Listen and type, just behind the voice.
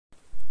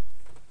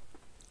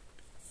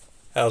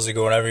How's it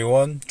going,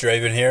 everyone?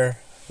 Draven here.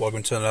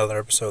 Welcome to another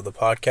episode of the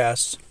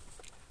podcast.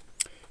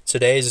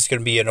 Today's is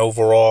going to be an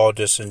overall,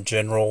 just in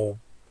general,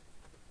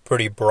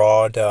 pretty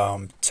broad,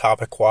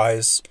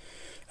 topic-wise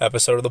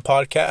episode of the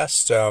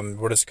podcast.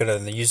 We're just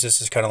going to use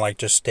this as kind of like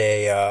just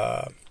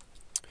going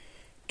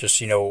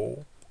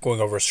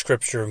over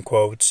scripture and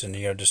quotes and,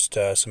 just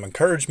some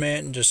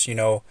encouragement and just,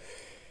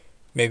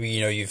 maybe,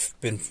 you've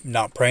been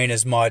not praying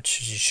as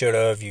much as you should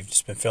have. You've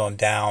just been feeling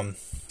down.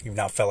 You've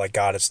not felt like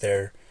God is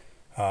there.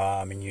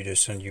 And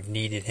you've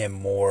needed Him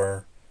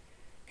more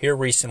here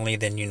recently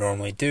than you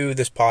normally do.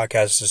 This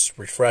podcast is just a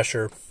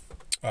refresher,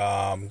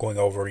 going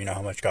over,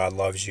 how much God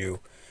loves you,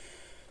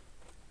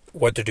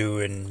 what to do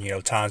in,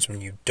 times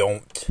when you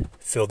don't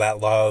feel that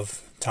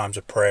love, times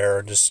of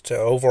prayer, just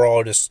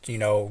overall, just,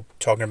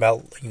 talking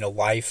about,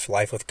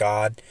 life with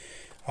God,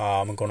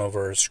 and going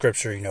over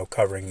scripture,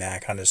 covering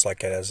that, kind of just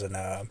like it as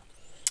an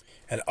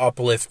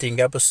uplifting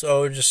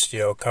episode, just,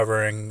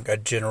 covering a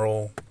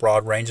general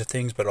broad range of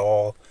things, but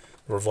all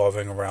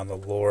revolving around the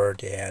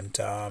Lord and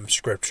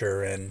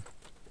scripture and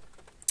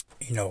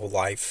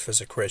life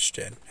as a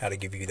Christian, how to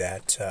give you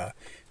that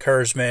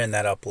encouragement and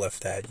that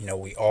uplift that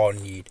we all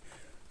need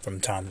from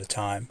time to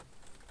time.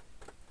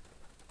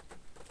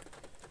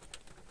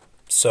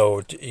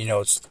 So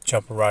it's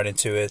jumping right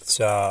into it.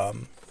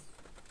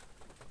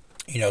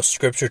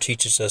 Scripture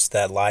teaches us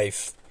that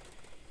life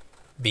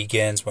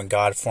begins when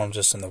God forms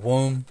us in the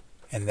womb,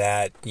 and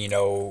that He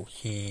knows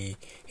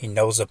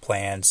the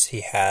plans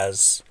He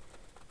has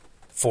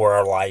for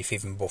our life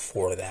even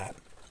before that.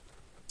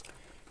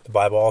 The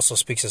Bible also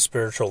speaks of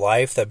spiritual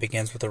life that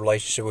begins with a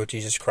relationship with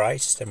Jesus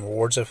Christ and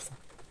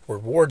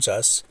rewards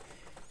us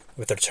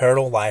with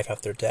eternal life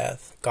after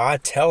death.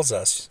 God tells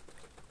us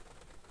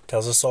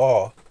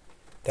all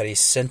that He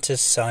sent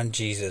His Son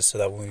Jesus so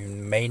that we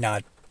may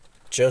not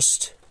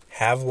just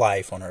have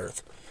life on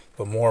earth,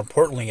 but more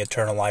importantly,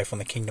 eternal life in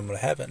the kingdom of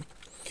heaven.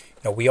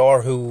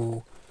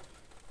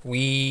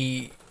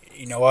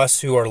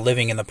 Us who are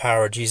living in the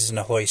power of Jesus and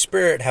the Holy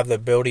Spirit have the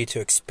ability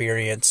to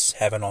experience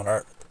heaven on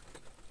earth.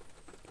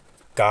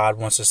 God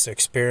wants us to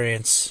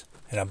experience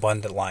an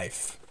abundant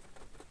life.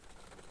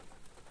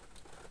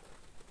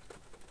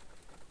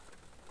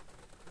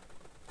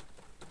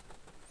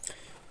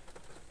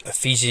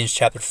 Ephesians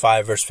chapter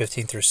 5, verse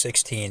 15 through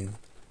 16.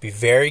 Be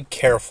very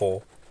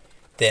careful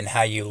then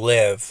how you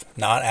live,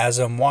 not as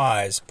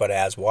unwise, but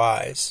as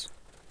wise.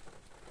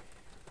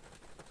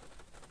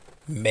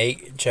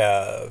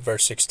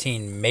 Verse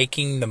 16,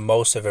 making the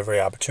most of every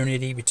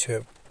opportunity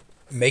because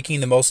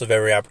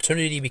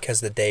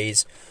the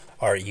days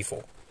are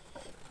evil.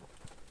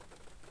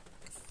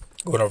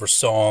 Going over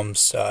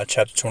Psalms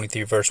chapter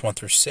 23, verse 1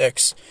 through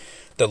 6.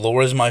 The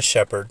Lord is my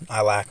shepherd,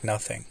 I lack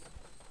nothing.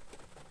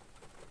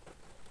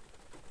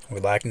 We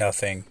lack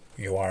nothing,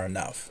 you are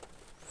enough.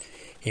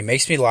 He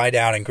makes me lie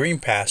down in green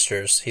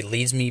pastures, He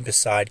leads me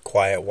beside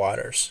quiet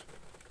waters.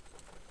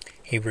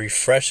 He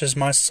refreshes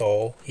my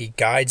soul. He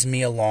guides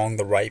me along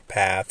the right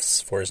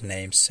paths for His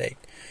name's sake.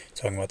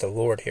 Talking about the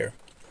Lord here.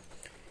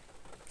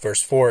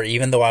 Verse 4,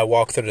 even though I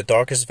walk through the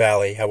darkest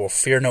valley, I will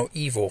fear no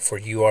evil, for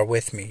You are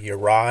with me. Your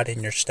rod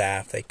and Your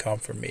staff, they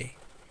comfort me.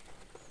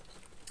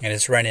 And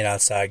it's raining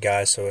outside,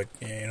 guys, so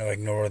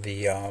ignore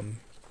the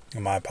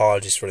my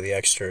apologies for the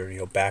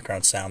extra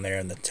background sound there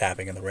and the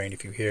tapping of the rain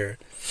if you hear it.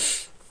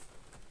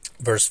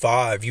 Verse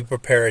 5, You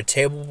prepare a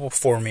table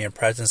before me in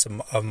presence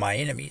of my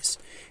enemies.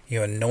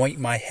 You anoint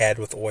my head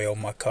with oil,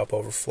 my cup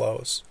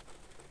overflows.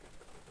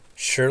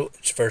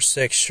 Verse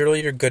 6,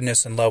 surely Your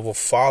goodness and love will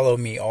follow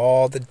me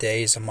all the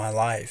days of my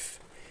life,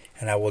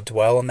 and I will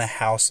dwell in the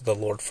house of the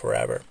Lord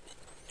forever.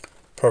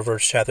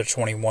 Proverbs chapter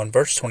 21,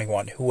 verse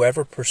 21,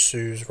 whoever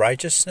pursues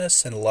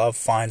righteousness and love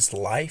finds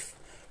life,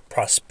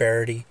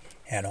 prosperity,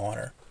 and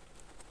honor.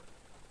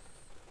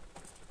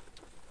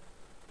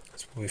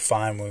 That's what we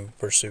find when we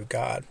pursue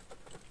God.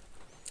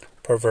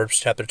 Proverbs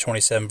chapter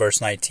 27,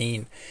 verse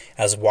 19.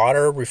 As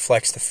water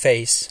reflects the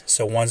face,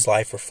 so one's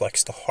life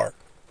reflects the heart.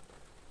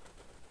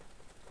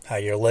 How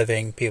you're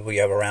living, people you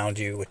have around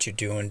you, what you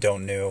do and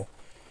don't do,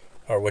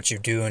 or what you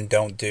do and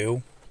don't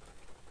do.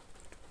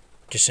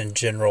 Just in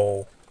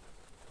general,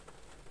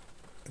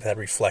 that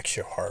reflects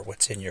your heart,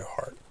 what's in your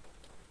heart.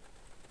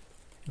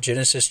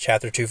 Genesis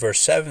chapter 2, verse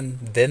 7.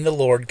 Then the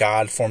Lord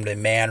God formed a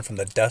man from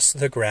the dust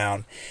of the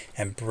ground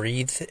and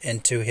breathed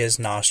into his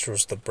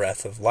nostrils the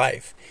breath of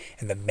life,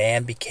 and the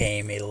man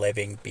became a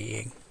living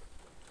being.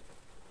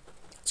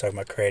 Talking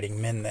about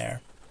creating men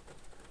there.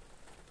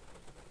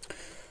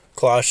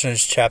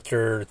 Colossians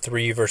chapter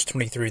 3, verse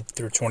 23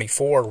 through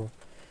 24.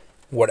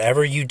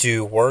 Whatever you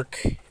do,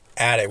 work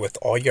at it with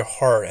all your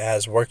heart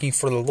as working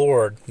for the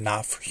Lord,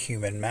 not for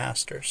human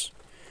masters.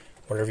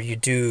 Whatever you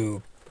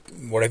do,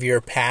 whatever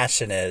your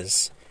passion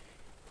is,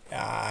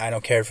 I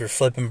don't care if you're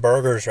flipping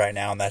burgers right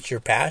now and that's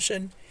your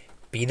passion,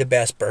 be the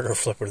best burger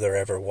flipper there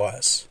ever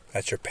was.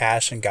 That's your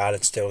passion. God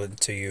instilled it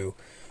into you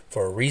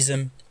for a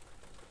reason.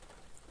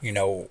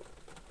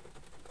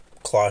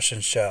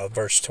 Colossians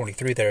verse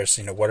 23 there is,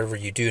 whatever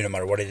you do, no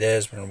matter what it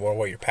is,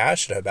 what you're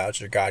passionate about,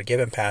 your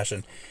God-given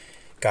passion,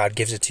 God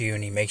gives it to you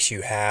and He makes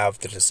you have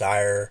the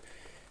desire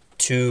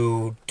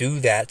to do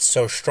that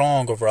so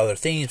strong over other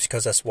things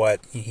because that's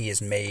what He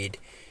has made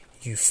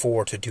you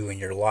for to do in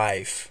your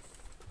life.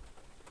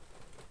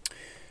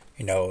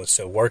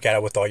 So work at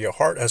it with all your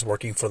heart as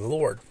working for the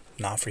Lord,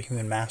 not for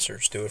human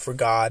masters. Do it for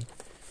God.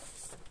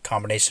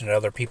 Combination of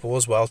other people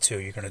as well too.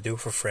 You're going to do it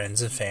for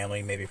friends and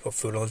family. Maybe put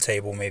food on the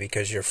table. Maybe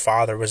because your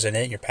father was in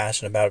it and you're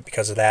passionate about it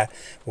because of that.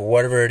 But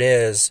whatever it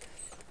is,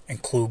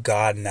 include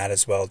God in that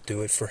as well.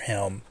 Do it for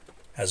Him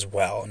as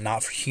well.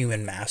 Not for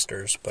human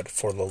masters, but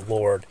for the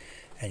Lord,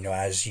 and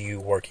as you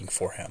working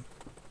for Him.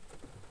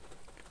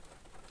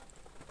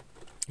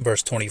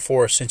 Verse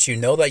 24, since you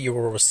know that you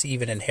will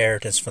receive an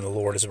inheritance from the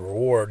Lord as a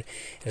reward,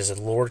 it is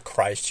the Lord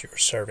Christ you are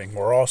serving.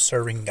 We're all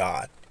serving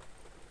God.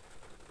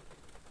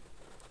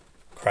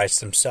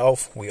 Christ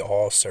Himself, we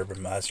all serve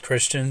Him as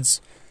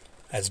Christians,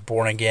 as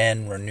born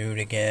again, renewed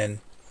again.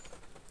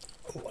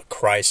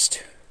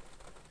 Christ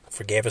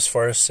forgave us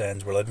for our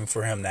sins. We're living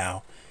for Him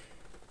now.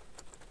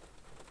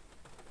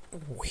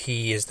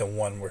 He is the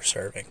one we're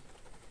serving.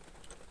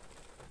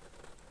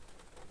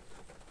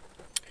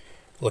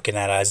 Looking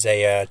at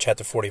Isaiah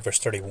chapter 40, verse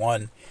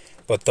 31.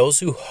 But those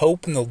who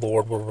hope in the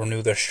Lord will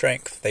renew their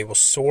strength. They will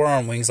soar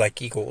on wings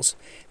like eagles.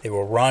 They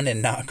will run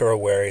and not grow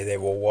weary. They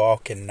will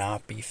walk and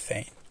not be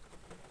faint.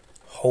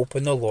 Hope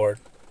in the Lord.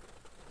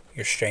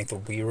 Your strength will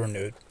be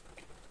renewed.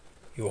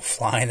 You will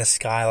fly in the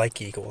sky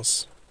like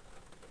eagles.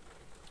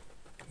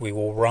 We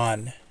will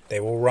run. They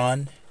will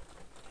run.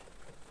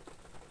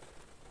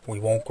 We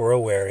won't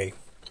grow weary.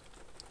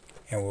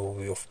 And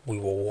we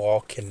will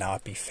walk and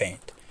not be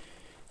faint.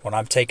 What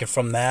I'm taking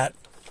from that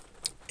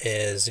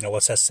is,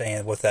 what's that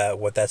saying? What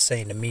that's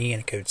saying to me,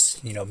 and it could,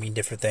 mean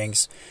different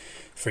things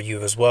for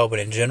you as well. But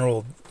in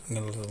general,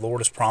 the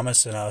Lord is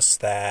promising us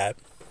that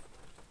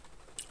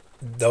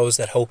those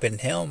that hope in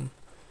Him,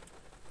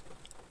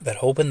 that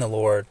hope in the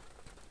Lord,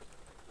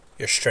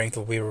 your strength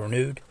will be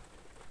renewed.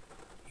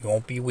 You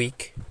won't be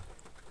weak.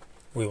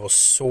 We will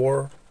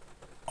soar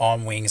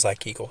on wings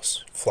like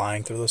eagles,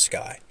 flying through the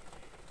sky.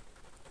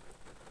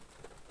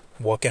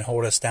 What can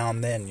hold us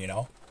down then,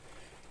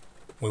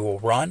 We will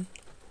run.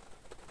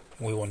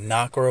 We will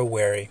not grow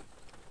weary.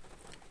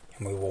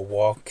 And we will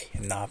walk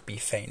and not be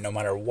faint. No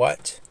matter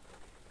what,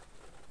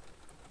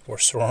 we're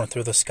soaring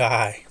through the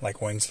sky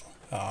like wings,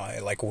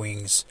 like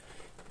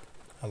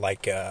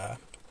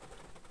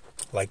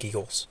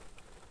eagles.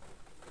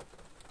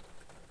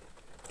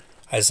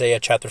 Isaiah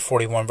chapter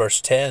 41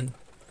 verse 10.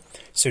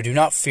 So do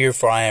not fear,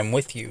 for I am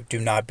with you. Do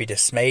not be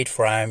dismayed,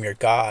 for I am your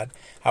God.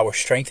 I will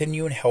strengthen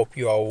you and help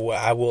you.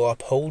 I will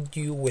uphold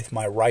you with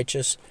my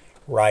righteous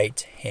right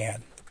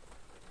hand.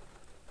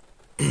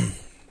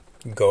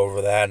 Go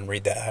over that and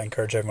read that. I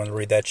encourage everyone to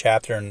read that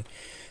chapter.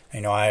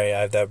 And I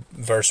have that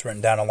verse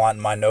written down a lot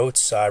in my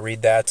notes. I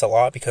read that a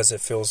lot because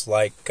it feels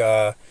like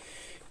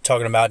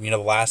talking about the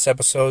last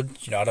episode.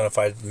 I don't know if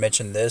I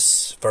mentioned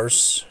this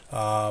verse,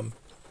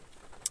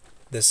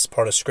 this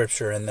part of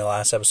scripture in the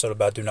last episode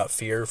about do not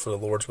fear, for the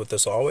Lord's with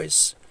us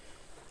always.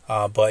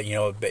 But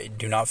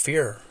do not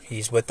fear.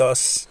 He's with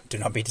us. Do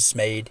not be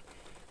dismayed.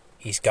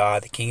 He's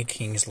God, the King of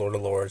Kings, Lord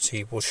of Lords.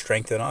 He will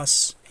strengthen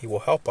us. He will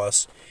help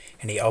us.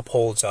 And He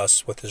upholds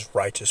us with His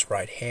righteous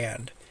right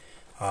hand.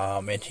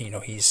 And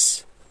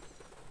He's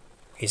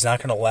not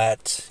going to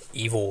let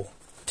evil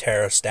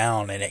tear us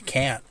down. And it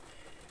can't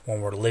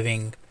when we're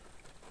living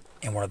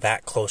and we're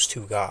that close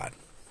to God.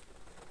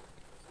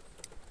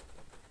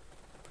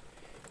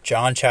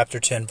 John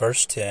chapter 10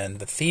 verse 10.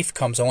 The thief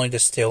comes only to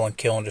steal and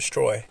kill and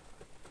destroy.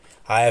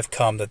 I have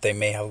come that they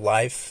may have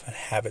life and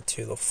have it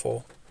to the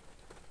full.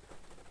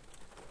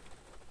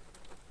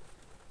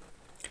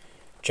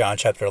 John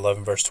chapter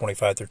 11 verse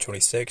 25 through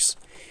 26.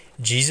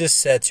 Jesus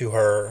said to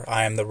her,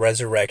 I am the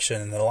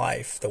resurrection and the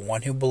life. The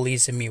one who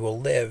believes in me will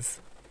live,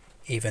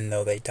 even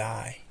though they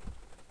die.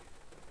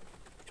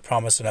 He's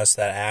promising us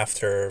that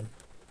after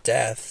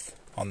death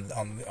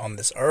on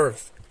this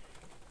earth,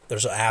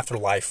 there's an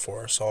afterlife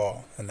for us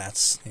all, and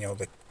that's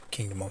the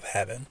kingdom of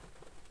heaven.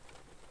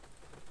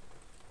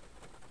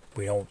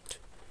 We don't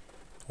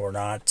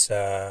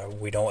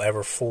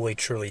ever fully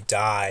truly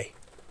die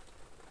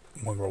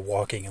when we're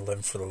walking and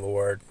living for the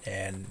Lord.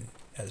 And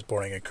as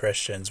born again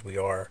Christians, we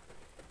are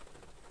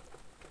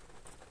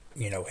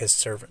His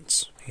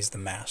servants. He's the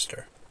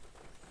master,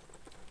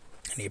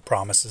 and He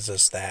promises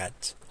us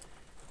that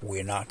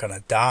we're not going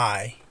to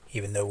die,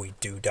 even though we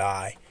do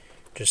die,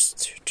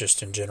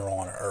 just in general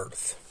on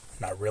earth.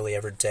 Not really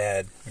ever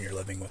dead when you're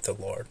living with the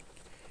Lord.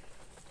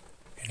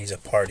 And He's a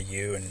part of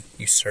you, and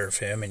you serve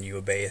Him, and you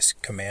obey His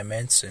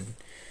commandments, and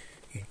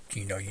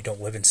you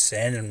don't live in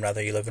sin, and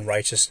rather you live in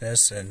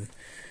righteousness and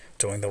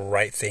doing the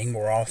right thing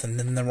more often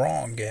than the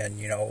wrong. And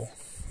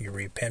you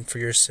repent for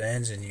your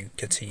sins, and you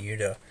continue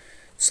to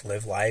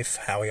live life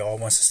how He all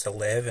wants us to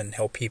live, and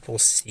help people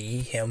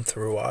see Him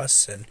through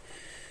us, and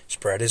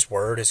spread His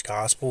word, His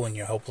gospel, and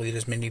hopefully lead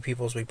as many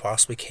people as we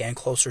possibly can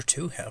closer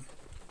to Him.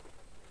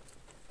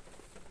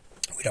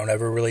 We don't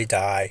ever really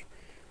die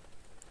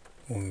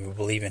when we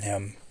believe in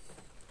Him,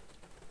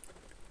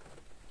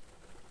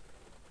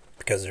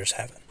 because there's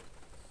heaven.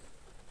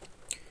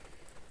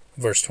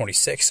 Verse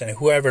 26, and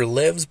whoever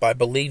lives by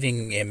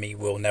believing in me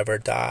will never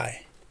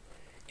die.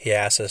 He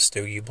asks us,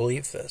 do you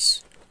believe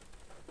this?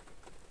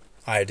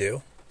 I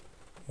do.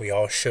 We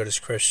all should as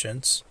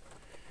Christians.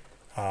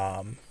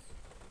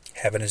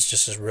 Heaven is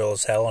just as real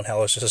as hell, and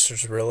hell is just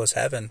as real as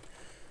heaven.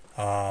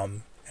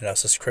 And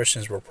us as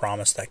Christians, we're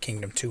promised that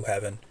kingdom to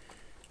heaven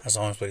as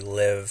long as we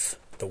live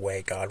the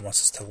way God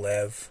wants us to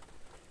live.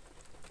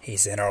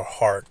 He's in our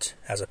heart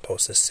as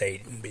opposed to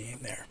Satan being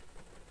there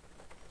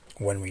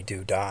when we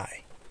do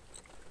die.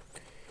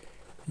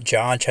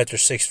 John chapter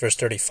 6 verse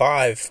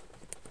 35,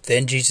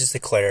 then Jesus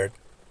declared,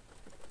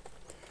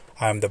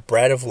 I am the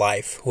bread of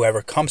life.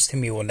 Whoever comes to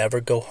me will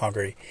never go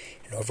hungry,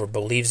 and whoever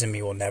believes in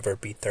me will never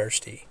be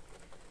thirsty.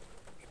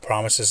 He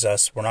promises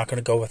us we're not going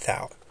to go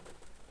without.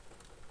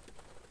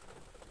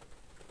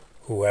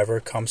 Whoever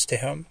comes to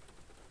him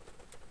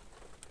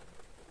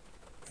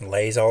and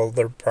lays all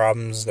their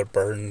problems, their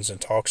burdens, and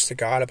talks to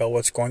God about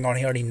what's going on,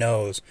 he already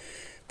knows.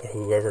 But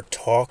whoever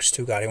talks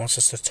to God, he wants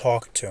us to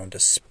talk to him, to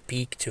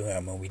speak to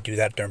him. And we do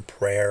that during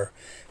prayer,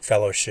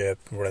 fellowship,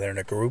 whether in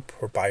a group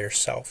or by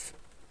yourself.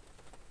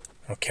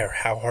 I don't care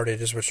how hard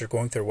it is what you're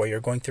going through, what you're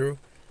going through.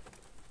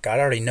 God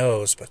already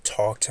knows, but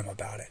talk to him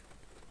about it.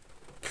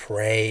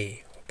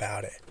 Pray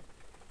about it.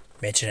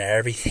 Mention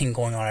everything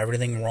going on,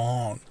 everything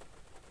wrong.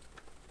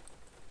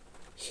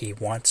 He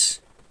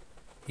wants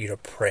you to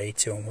pray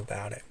to him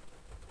about it.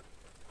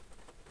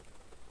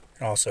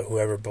 And also,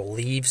 whoever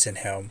believes in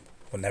him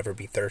will never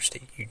be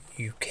thirsty.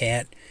 You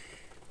can't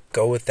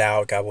go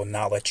without. God will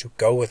not let you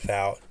go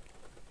without.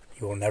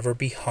 You will never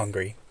be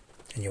hungry,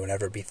 and you will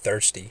never be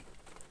thirsty.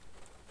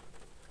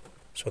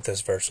 That's what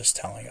this verse is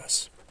telling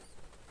us.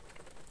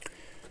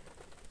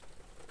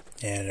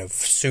 And a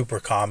super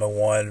common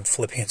one,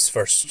 Philippians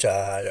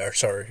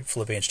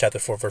chapter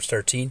 4, verse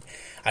 13.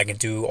 I can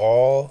do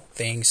all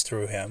things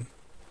through him.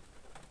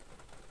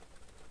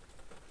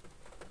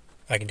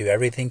 I can do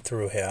everything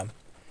through him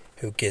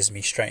who gives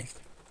me strength.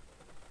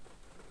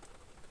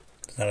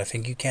 There's not a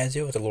thing you can't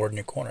do with the Lord in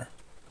your corner.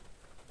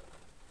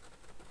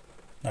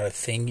 Not a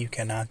thing you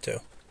cannot do.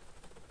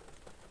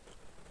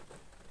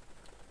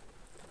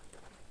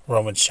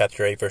 Romans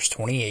chapter 8 verse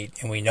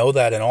 28, and we know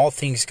that in all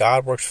things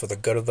God works for the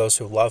good of those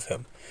who love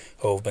him,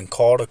 who have been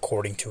called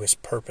according to his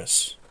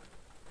purpose.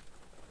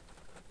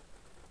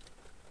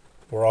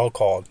 We're all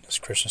called as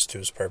Christians to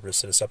his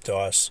purpose. It's up to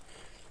us.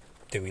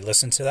 Do we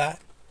listen to that?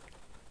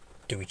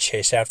 Do we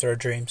chase after our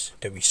dreams?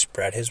 Do we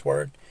spread his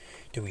word?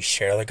 Do we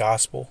share the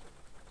gospel?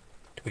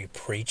 Do we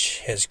preach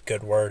his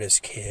good word,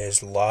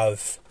 his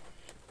love,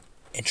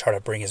 and try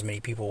to bring as many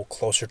people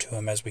closer to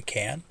him as we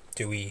can?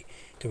 Do we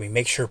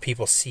make sure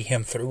people see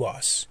him through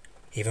us,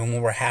 even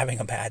when we're having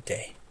a bad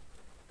day?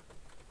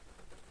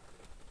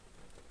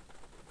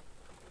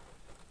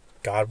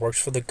 God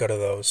works for the good of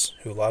those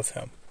who love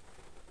him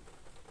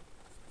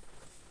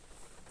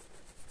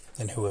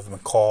and who have been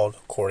called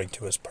according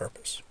to his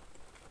purpose.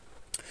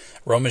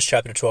 Romans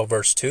chapter 12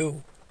 verse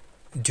 2,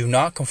 do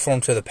not conform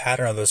to the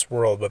pattern of this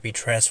world, but be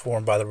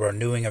transformed by the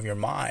renewing of your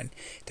mind.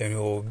 Then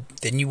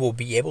you will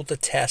be able to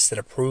test and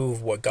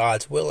approve what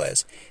God's will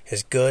is,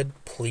 his good,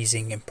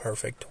 pleasing, and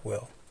perfect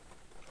will.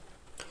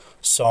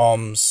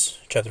 Psalms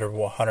chapter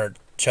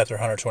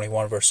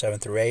 121 verse 7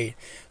 through 8.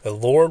 The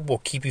Lord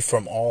will keep you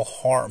from all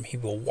harm. He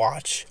will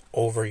watch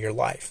over your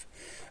life.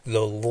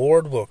 The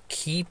Lord will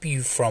keep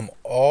you from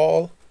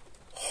all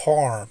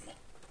harm.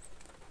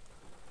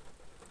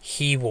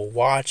 He will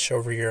watch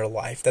over your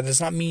life. That does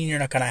not mean you're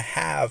not going to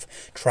have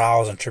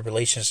trials and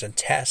tribulations and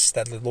tests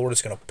that the Lord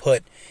is going to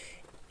put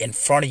in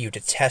front of you to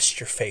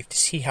test your faith, to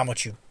see how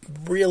much you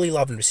really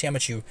love him, to see how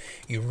much you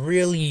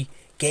really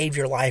gave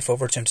your life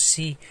over to him, to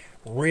see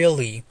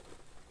really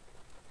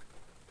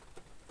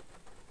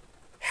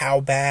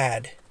how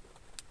bad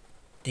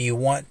do you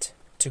want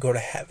to go to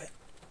heaven.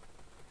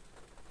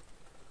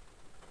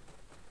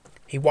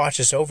 He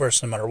watches over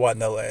us no matter what.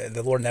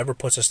 The Lord never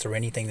puts us through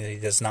anything that he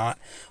does not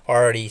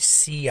already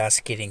see us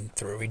getting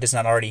through. He does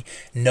not already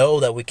know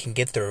that we can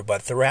get through.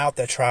 But throughout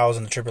the trials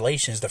and the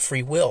tribulations, the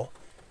free will,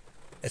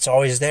 it's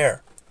always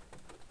there.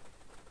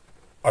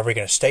 Are we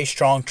going to stay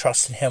strong,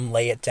 trust in him,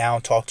 lay it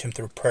down, talk to him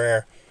through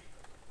prayer,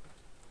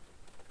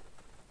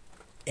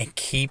 and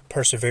keep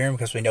persevering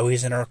because we know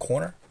he's in our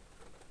corner?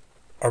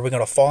 Or are we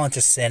going to fall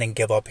into sin and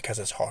give up because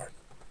it's hard?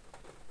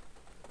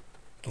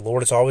 The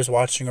Lord is always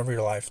watching over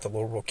your life. The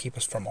Lord will keep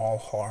us from all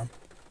harm.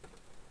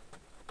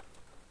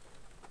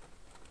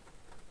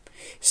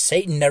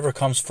 Satan never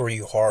comes for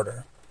you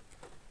harder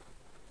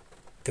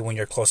than when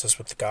you're closest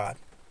with God.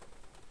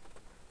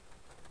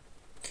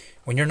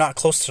 When you're not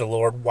close to the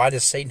Lord, why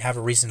does Satan have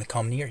a reason to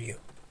come near you?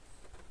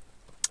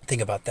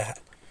 Think about that.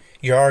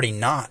 You're already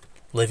not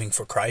living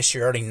for Christ.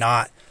 You're already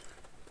not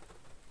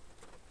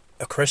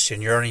a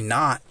Christian. You're already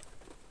not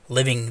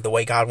living the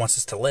way God wants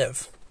us to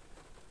live.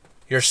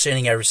 You're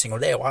sinning every single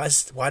day.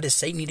 Why does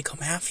Satan need to come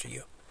after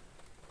you?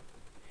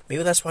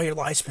 Maybe that's why your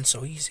life's been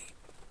so easy.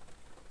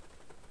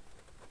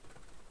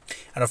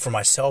 I know for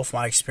myself,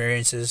 my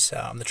experiences,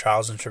 the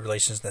trials and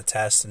tribulations, and the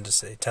tests, and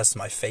just the tests of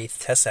my faith,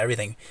 tests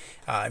everything.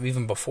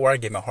 Even before I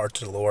gave my heart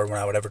to the Lord, when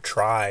I would ever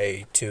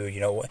try to,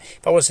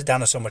 if I would sit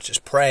down and so much as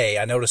pray,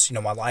 I noticed,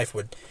 my life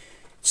would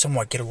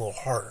somewhat get a little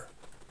harder.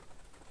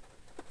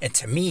 And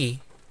to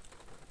me,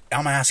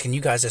 I'm asking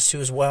you guys this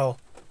too as well.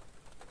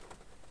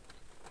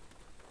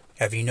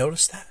 Have you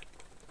noticed that?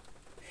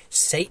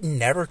 Satan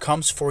never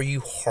comes for you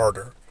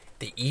harder.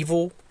 The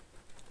evil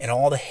and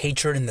all the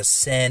hatred and the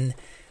sin,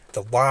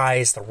 the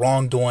lies, the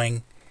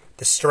wrongdoing,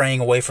 the straying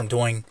away from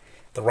doing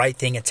the right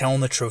thing and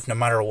telling the truth no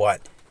matter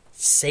what.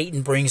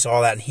 Satan brings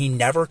all that, and he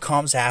never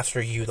comes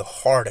after you the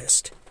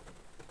hardest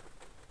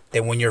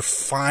than when you're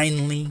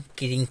finally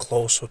getting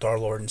close with our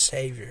Lord and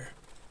Savior.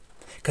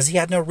 Because he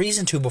had no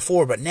reason to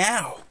before, but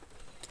now,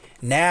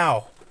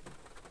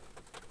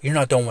 you're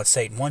not doing what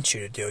Satan wants you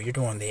to do. You're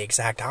doing the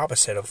exact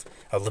opposite of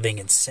living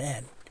in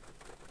sin.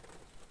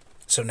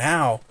 So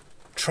now,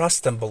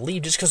 trust and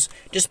believe.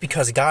 Just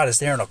because God is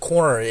there in a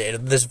corner,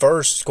 this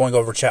verse, going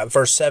over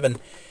verse 7,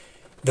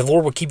 the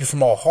Lord will keep you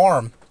from all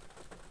harm.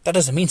 That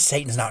doesn't mean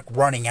Satan's not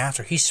running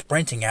after. He's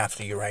sprinting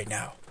after you right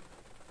now.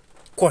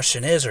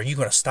 Question is, are you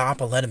going to stop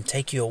and let him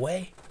take you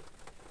away?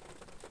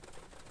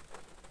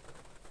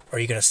 Or are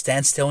you going to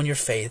stand still in your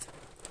faith,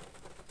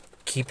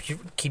 keep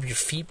your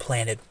feet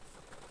planted,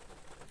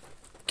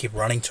 keep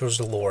running towards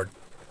the Lord,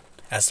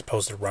 as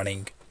opposed to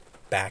running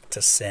back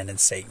to sin and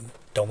Satan?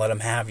 Don't let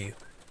him have you,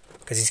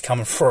 because he's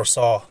coming for us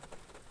all.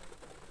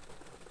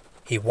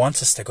 He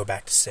wants us to go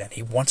back to sin.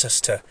 He wants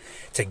us to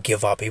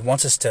give up. He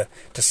wants us to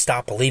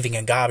stop believing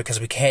in God because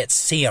we can't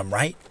see him,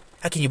 right?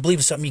 How can you believe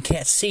in something you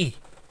can't see?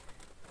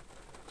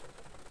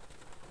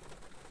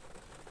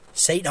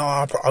 Satan,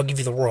 I'll give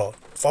you the world.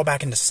 Fall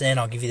back into sin,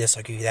 I'll give you this,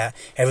 I'll give you that.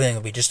 Everything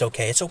will be just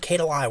okay. It's okay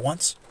to lie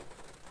once.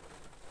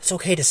 It's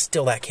okay to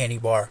steal that candy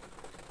bar.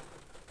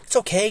 It's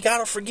okay, God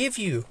will forgive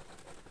you.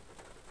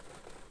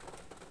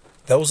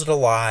 Those are the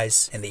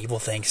lies and the evil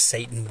things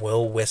Satan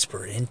will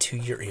whisper into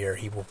your ear.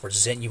 He will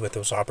present you with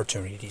those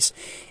opportunities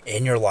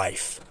in your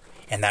life.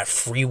 And that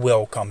free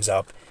will comes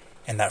up.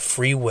 And that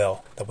free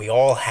will that we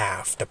all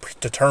have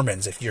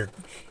determines if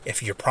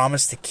you're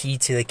promised the key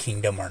to the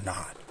kingdom or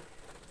not.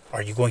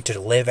 Are you going to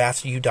live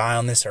after you die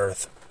on this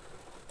earth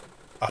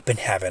up in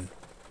heaven,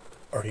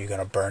 or are you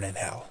going to burn in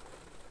hell?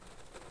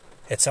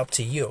 It's up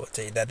to you.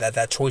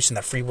 That choice and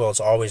that free will is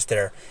always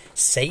there.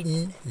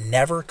 Satan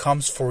never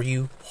comes for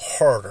you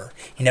harder.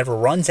 He never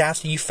runs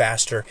after you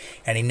faster,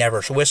 and he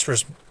never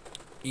whispers,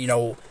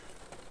 do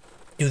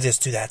this,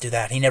 do that, do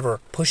that. He never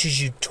pushes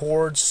you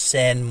towards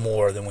sin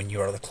more than when you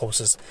are the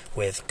closest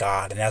with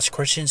God. And as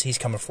Christians, he's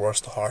coming for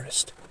us the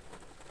hardest.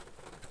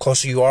 The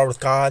closer you are with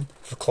God,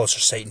 the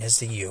closer Satan is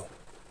to you.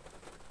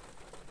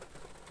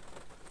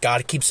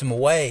 God keeps him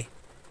away,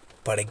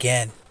 but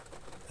again,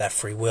 that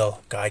free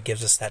will, God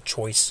gives us that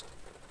choice.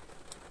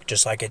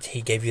 Just like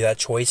he gave you that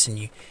choice, and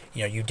you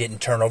didn't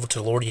turn over to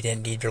the Lord, you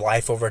didn't give your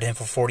life over to him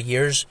for 40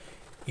 years.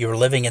 You were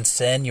living in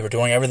sin, you were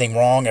doing everything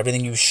wrong,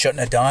 everything you shouldn't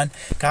have done.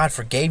 God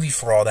forgave you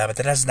for all that, but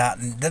that does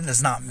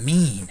not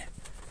mean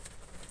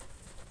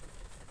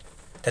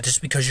that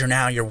just because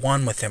you're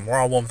one with him. We're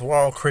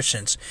all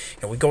Christians.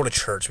 We go to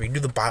church, we do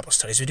the Bible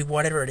studies, we do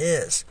whatever it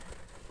is.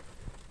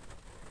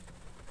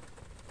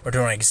 We're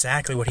doing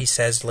exactly what he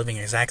says, living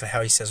exactly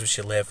how he says we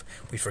should live.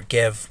 We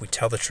forgive, we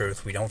tell the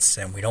truth, we don't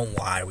sin, we don't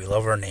lie, we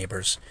love our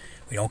neighbors,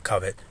 we don't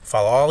covet,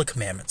 follow all the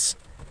commandments.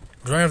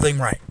 We're doing everything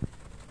right.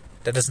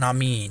 That does not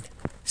mean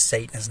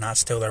Satan is not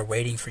still there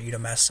waiting for you to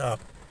mess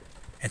up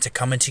and to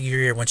come into your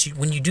ear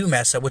when you do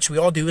mess up, which we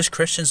all do as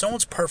Christians. No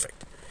one's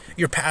perfect.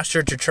 Your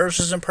pastor at your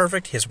church isn't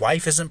perfect. His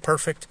wife isn't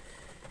perfect.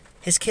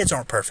 His kids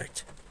aren't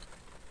perfect.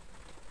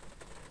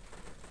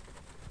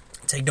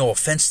 Take no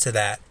offense to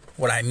that.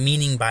 What I'm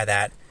meaning by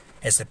that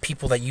is the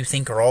people that you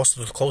think are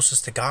also the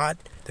closest to God,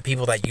 the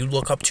people that you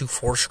look up to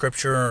for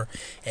Scripture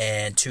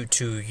and to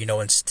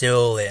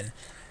instill, and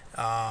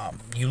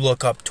you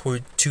look up to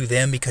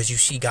them because you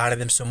see God in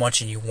them so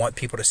much and you want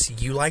people to see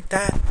you like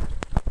that.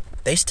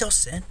 They still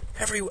sin.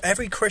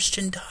 Every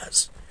Christian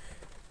does.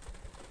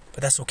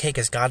 But that's okay,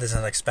 because God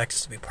doesn't expect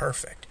us to be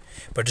perfect.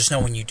 But just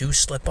know when you do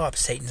slip up,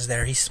 Satan's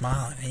there, he's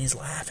smiling, and he's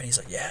laughing. He's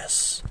like,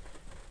 yes,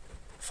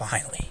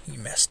 finally, you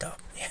messed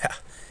up. Yeah.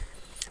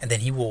 And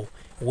then he will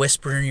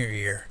whisper in your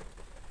ear,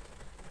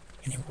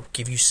 and he will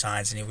give you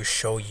signs, and he will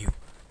show you.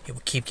 He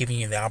will keep giving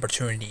you the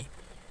opportunity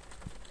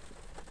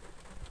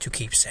to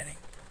keep sinning.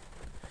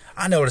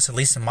 I notice, at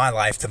least in my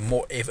life, the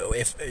more, if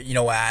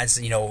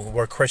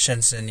we're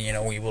Christians and,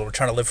 we're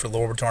trying to live for the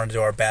Lord, we're trying to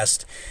do our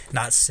best,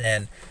 not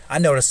sin. I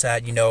notice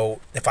that,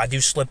 if I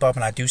do slip up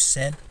and I do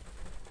sin,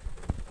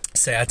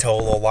 say I tell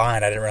a little lie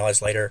and I didn't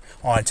realize later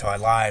on until I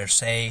lied, or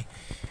say,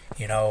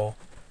 I'm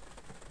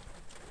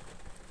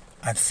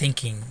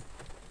thinking,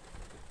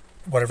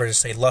 whatever to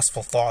say,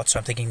 lustful thoughts,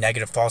 I'm thinking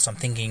negative thoughts, I'm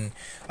thinking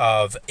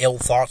of ill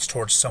thoughts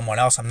towards someone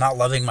else, I'm not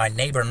loving my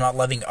neighbor, I'm not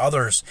loving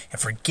others and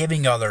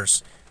forgiving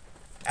others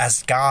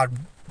as God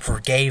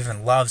forgave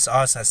and loves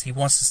us as he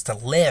wants us to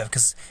live.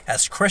 Because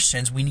as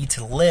Christians, we need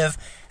to live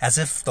as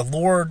if the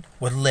Lord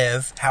would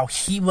live, how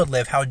he would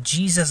live, how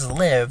Jesus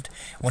lived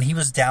when he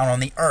was down on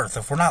the earth.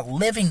 If we're not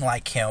living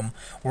like him,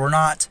 we're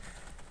not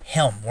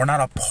him. We're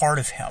not a part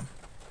of him.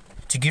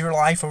 To give your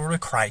life over to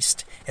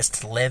Christ is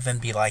to live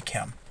and be like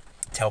him.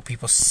 To help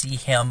people see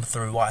him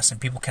through us.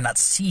 And people cannot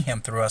see him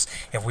through us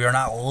if we are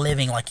not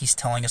living like he's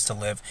telling us to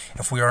live.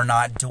 If we are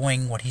not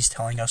doing what he's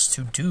telling us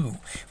to do.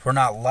 If we're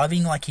not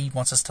loving like he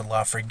wants us to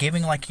love.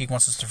 Forgiving like he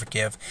wants us to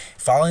forgive.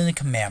 Following the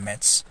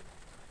commandments.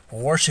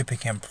 Worshiping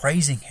him.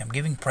 Praising him.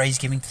 Giving praise.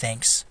 Giving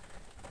thanks.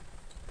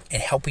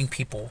 And helping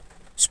people.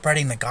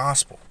 Spreading the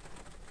gospel.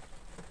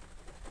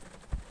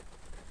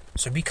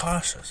 So be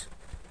cautious.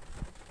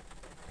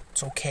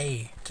 It's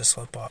okay to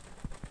slip up.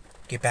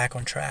 Get back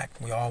on track.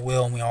 We all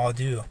will and we all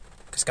do.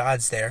 Because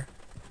God's there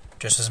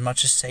just as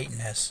much as Satan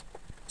is.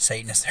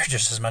 Satan is there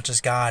just as much as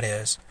God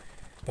is.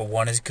 But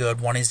one is good,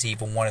 one is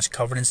evil, one is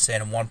covered in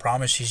sin, and one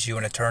promises you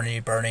an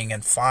eternity burning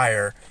in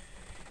fire,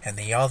 and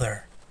the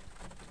other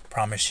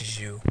promises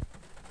you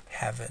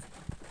heaven.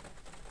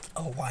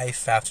 A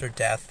life after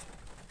death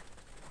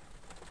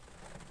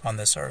on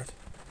this earth.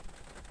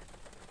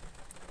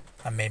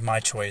 I made my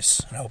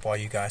choice, and I hope all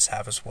you guys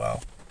have as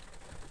well.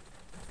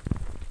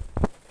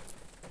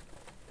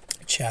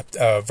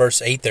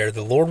 Verse 8 there,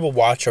 the Lord will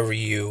watch over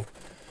you.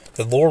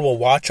 The Lord will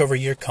watch over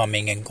your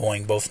coming and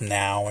going both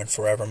now and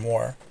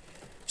forevermore.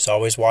 He's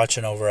always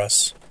watching over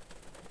us.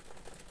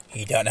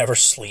 He doesn't ever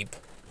sleep.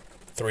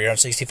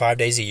 365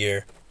 days a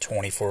year,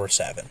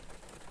 24/7.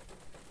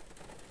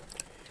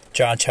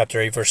 John chapter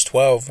 8 verse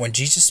 12, when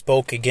Jesus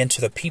spoke again to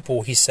the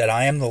people, he said,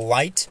 I am the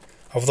light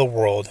of the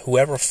world.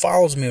 Whoever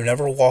follows me will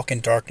never walk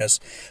in darkness,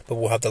 but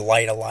will have the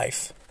light of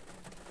life.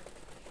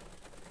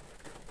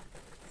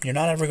 You're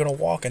not ever going to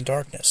walk in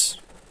darkness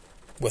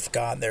with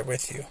God there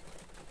with you.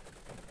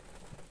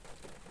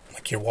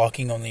 Like you're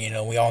walking on the,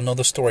 we all know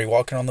the story,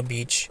 walking on the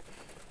beach.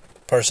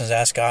 Person's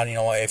asked God,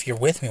 if you're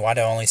with me, why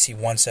do I only see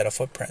one set of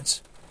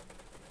footprints?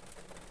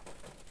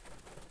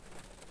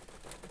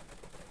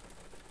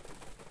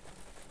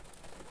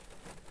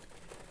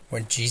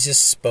 When Jesus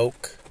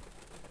spoke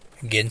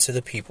again to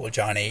the people,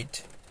 John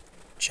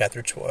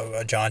chapter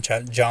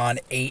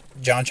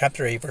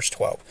 8 verse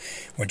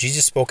 12. When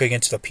Jesus spoke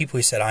again to the people,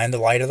 he said, I am the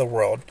light of the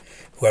world.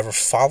 Whoever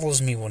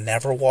follows me will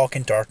never walk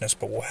in darkness,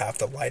 but will have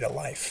the light of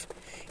life.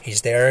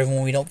 He's there even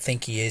when we don't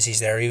think he is. He's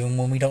there even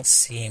when we don't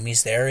see him.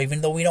 He's there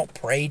even though we don't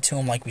pray to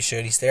him like we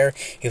should. He's there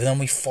even though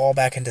we fall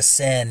back into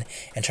sin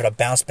and try to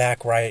bounce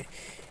back right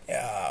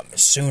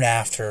soon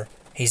after.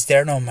 He's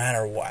there no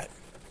matter what.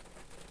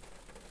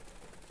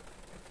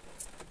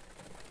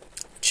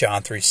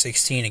 John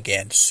 3:16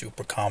 again,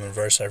 super common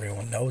verse,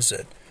 everyone knows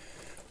it.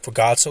 For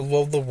God so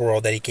loved the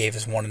world that he gave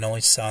his one and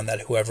only Son,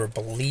 that whoever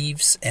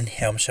believes in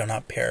him shall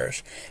not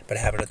perish, but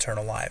have an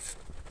eternal life.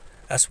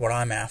 That's what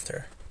I'm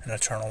after, an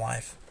eternal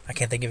life. I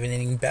can't think of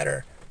anything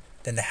better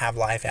than to have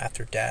life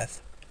after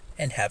death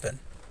in heaven,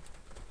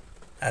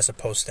 as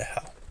opposed to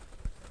hell.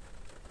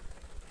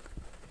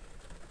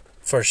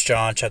 1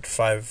 John chapter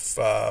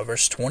 5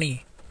 verse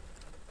 20.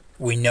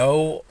 We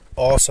know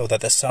also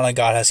that the Son of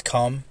God has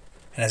come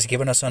and has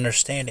given us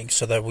understanding,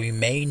 so that we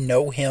may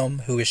know him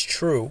who is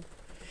true,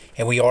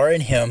 and we are in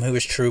him who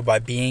is true by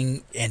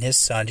being in his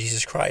Son,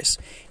 Jesus Christ.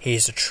 He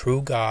is the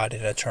true God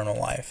and eternal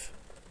life.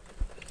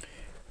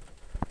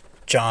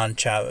 John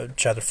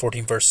chapter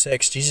 14 verse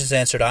 6, Jesus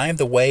answered, I am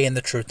the way and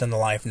the truth and the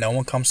life. No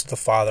one comes to the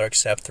Father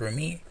except through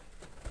me.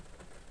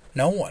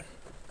 No one.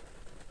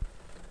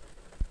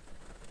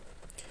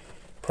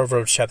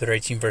 Proverbs chapter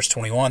 18 verse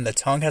 21, the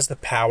tongue has the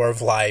power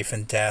of life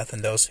and death,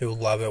 and those who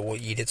love it will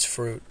eat its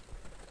fruit.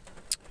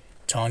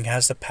 Tongue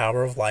has the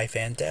power of life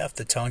and death.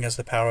 The tongue has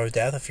the power of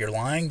death if you're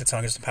lying. The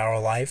tongue has the power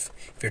of life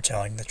if you're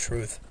telling the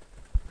truth.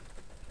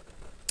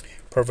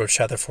 Proverbs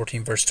chapter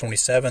 14 verse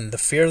 27. The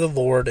fear of the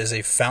Lord is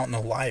a fountain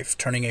of life,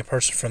 turning a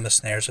person from the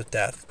snares of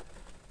death.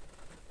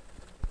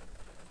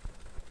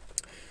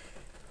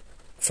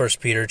 1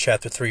 Peter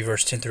chapter 3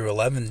 verse 10 through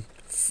 11.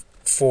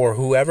 For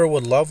whoever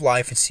would love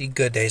life and see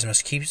good days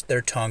must keep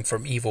their tongue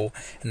from evil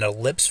and their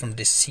lips from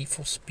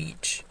deceitful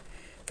speech.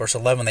 Verse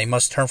 11, they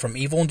must turn from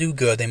evil and do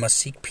good. They must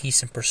seek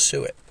peace and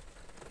pursue it.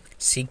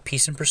 Seek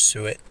peace and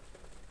pursue it.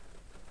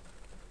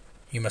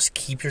 You must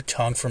keep your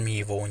tongue from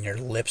evil and your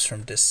lips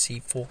from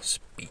deceitful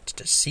speech.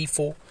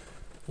 Deceitful,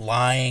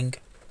 lying,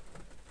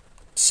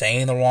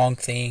 saying the wrong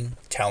thing,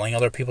 telling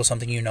other people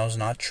something you know is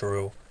not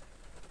true,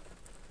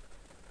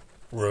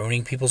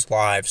 ruining people's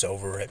lives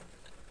over it.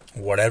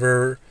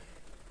 Whatever,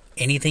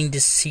 anything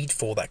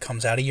deceitful that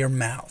comes out of your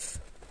mouth,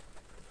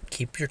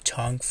 keep your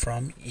tongue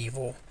from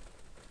evil.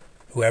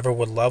 Whoever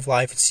would love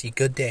life and see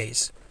good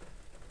days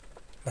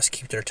must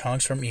keep their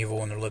tongues from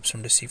evil and their lips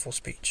from deceitful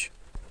speech.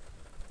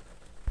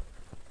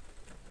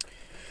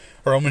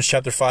 Romans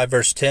chapter 5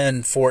 verse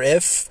 10, for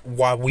if,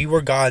 while we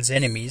were God's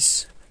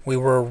enemies, we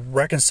were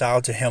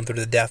reconciled to him through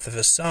the death of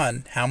his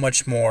Son, how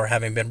much more,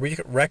 having been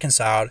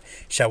reconciled,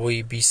 shall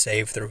we be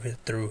saved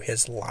through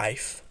his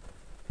life?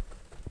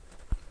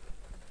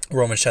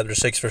 Romans chapter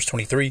 6, verse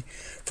 23,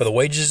 for the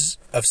wages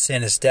of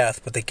sin is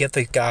death, but the gift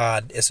of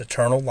God is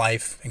eternal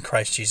life in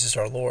Christ Jesus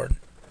our Lord.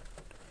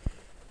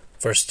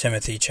 1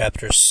 Timothy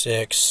chapter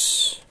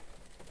 6,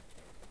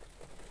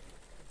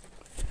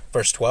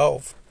 verse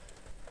 12,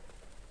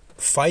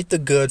 fight the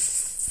good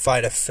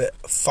fight of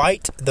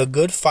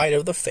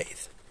the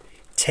faith.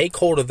 Take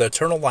hold of the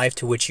eternal life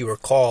to which you were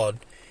called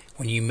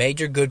when you made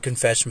your good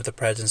confession with the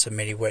presence of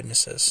many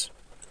witnesses.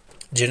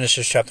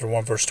 Genesis chapter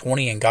 1 verse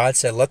 20, and God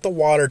said, let the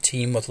water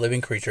teem with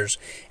living creatures,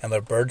 and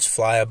let birds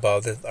fly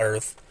above the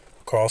earth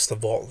across the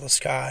vault of the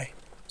sky.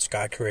 It's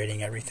God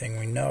creating everything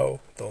we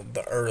know,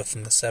 the earth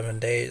in the 7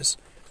 days.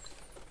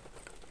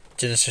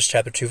 Genesis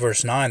chapter 2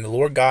 verse 9, the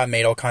Lord God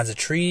made all kinds of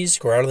trees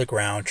grow out of the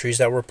ground, trees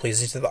that were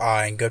pleasing to the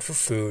eye and good for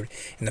food.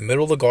 In the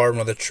middle of the garden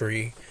were the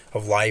tree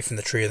of life and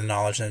the tree of the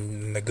knowledge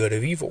and the good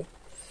of evil.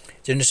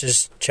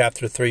 Genesis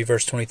chapter 3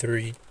 verse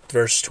 23,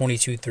 verse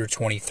 22 through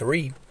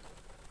 23.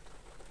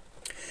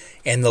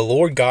 And the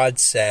Lord God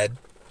said,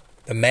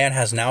 the man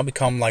has now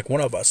become like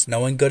one of us,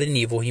 knowing good and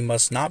evil. He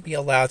must not be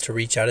allowed to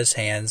reach out his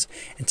hands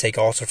and take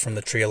also from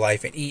the tree of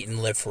life and eat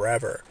and live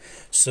forever.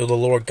 So the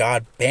Lord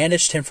God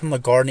banished him from the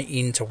garden of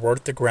Eden to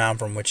work the ground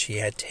from which he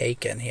had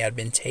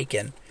been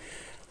taken.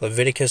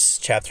 Leviticus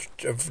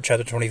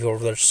chapter 24,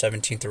 verse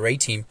 17 through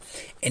 18.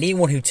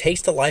 Anyone who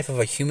takes the life of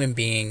a human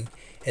being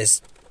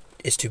is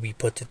to be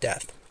put to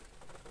death.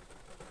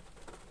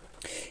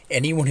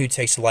 Anyone who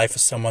takes the life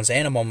of someone's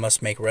animal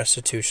must make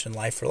restitution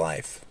life for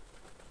life.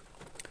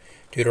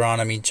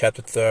 Deuteronomy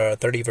chapter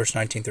 30, verse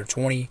 19 through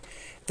 20.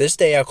 This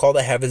day I call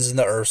the heavens and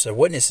the earth as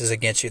witnesses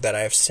against you that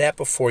I have set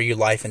before you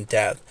life and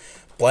death,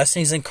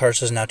 blessings and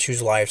curses. Now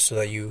choose life so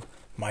that you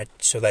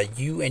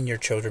and your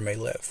children may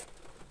live.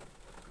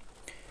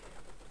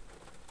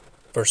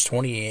 Verse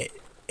 20.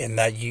 And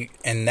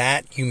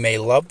that you may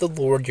love the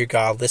Lord your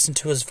God, listen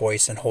to his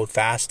voice, and hold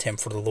fast him,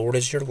 for the Lord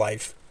is your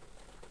life,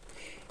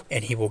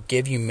 and he will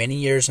give you many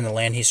years in the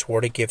land he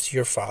swore to give to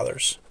your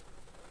fathers.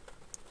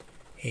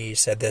 He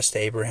said this to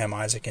Abraham,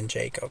 Isaac, and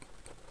Jacob.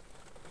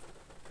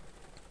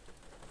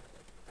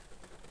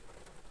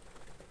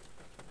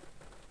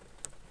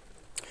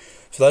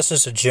 So that's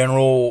just a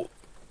general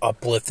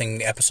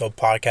uplifting episode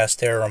podcast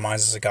there. It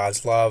reminds us of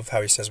God's love,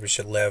 how he says we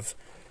should live,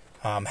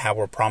 how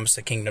we're promised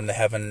the kingdom to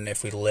heaven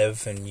if we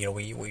live, and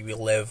we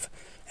live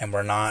and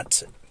we're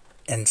not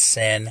in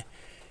sin.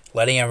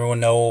 Letting everyone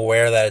know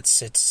aware that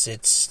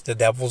it's the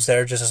devil's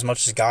there just as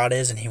much as God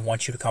is, and he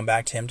wants you to come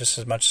back to him just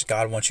as much as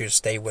God wants you to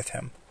stay with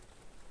him.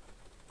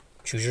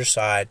 Choose your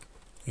side.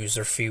 Use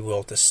their free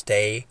will to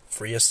stay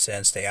free of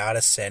sin, stay out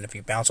of sin. If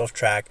you bounce off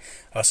track,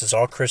 us as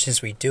all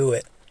Christians, we do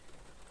it.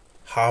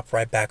 Hop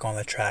right back on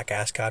the track,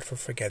 ask God for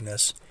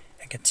forgiveness,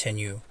 and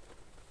continue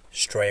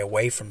stray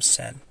away from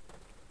sin.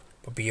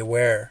 But be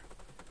aware,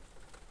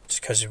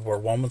 just because we're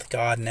one with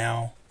God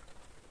now,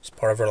 it's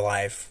part of our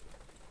life.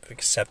 We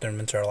accept him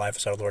into our life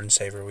as our Lord and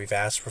Savior. We've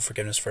asked for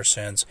forgiveness for our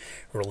sins.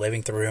 We're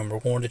living through him. We're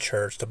going to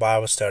church, the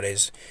Bible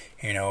studies.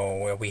 We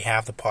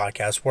have the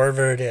podcast,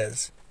 wherever it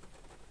is.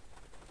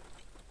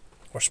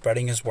 We're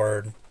spreading his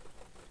word,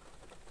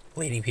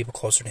 leading people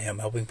closer to him,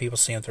 helping people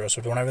see him through us.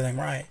 We're doing everything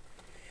right.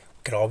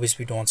 We could always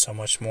be doing so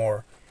much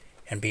more.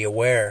 And be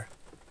aware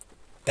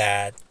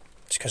that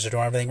just because you're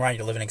doing everything right,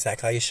 you're living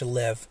exactly how you should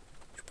live.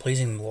 You're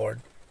pleasing the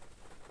Lord.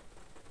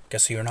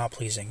 Guess who you're not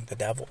pleasing? The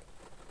devil.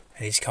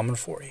 And he's coming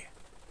for you.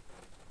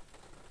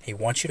 He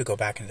wants you to go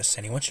back into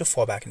sin. He wants you to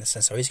fall back into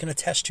sin. So he's going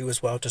to test you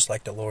as well, just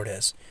like the Lord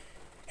is.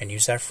 And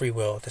use that free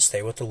will to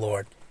stay with the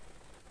Lord.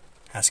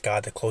 Ask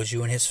God to close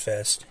you in his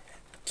fist.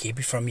 Keep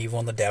you from evil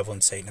and the devil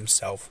and Satan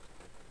himself.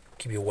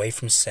 Keep you away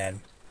from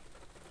sin.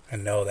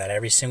 And know that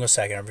every single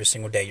second, every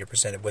single day, you're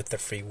presented with the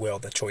free will,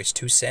 the choice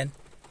to sin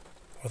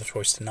or the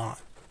choice to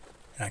not.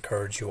 And I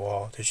encourage you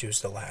all to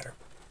choose the latter.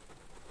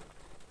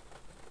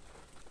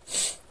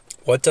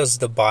 What does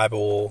the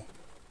Bible...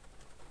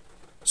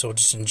 So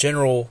just in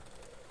general...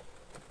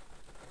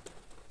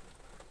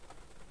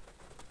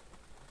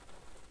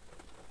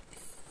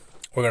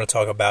 We're going to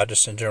talk about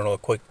just in general a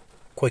quick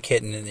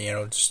hitting,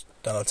 just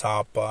on the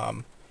top,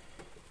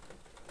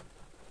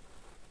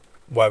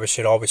 why we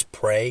should always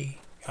pray,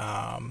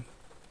 and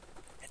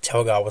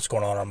tell God what's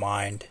going on in our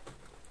mind,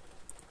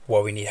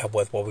 what we need help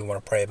with, what we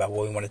want to pray about,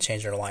 what we want to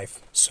change in our life,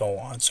 so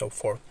on and so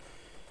forth.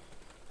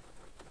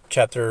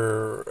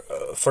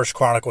 First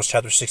Chronicles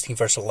chapter 16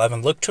 verse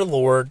 11. Look to the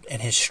Lord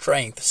and his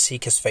strength.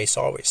 Seek his face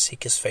always.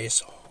 Seek his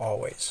face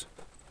always.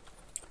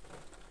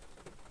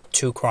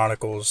 2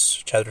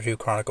 Chronicles 6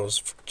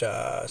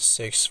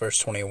 verse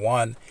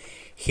 21.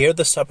 Hear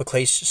the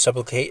supplications.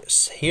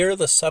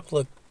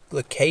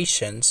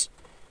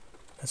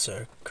 That's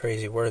a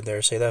crazy word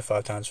there. Say that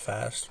 5 times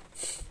fast.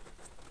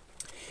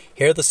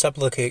 Hear the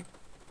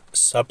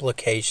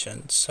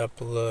supplications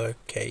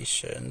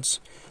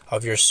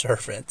of your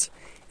servant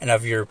and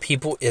of your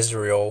people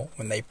Israel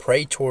when they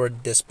pray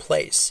toward this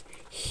place.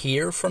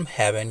 Hear from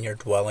heaven your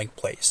dwelling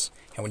place.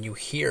 And when you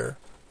hear,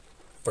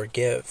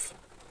 forgive.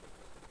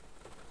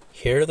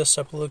 Hear the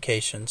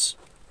supplications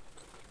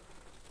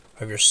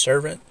of your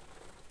servant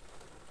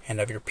and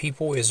of your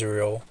people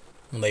Israel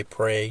when they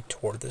pray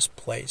toward this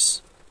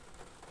place.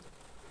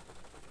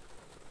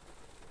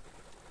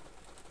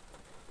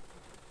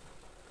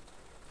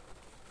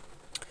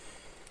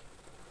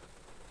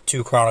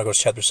 Two Chronicles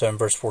chapter 7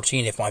 verse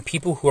 14. If my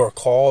people who are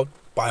called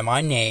by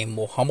my name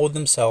will humble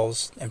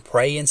themselves and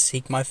pray and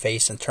seek my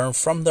face and turn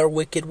from their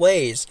wicked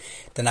ways,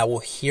 then I will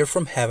hear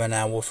from heaven and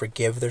I will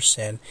forgive their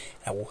sin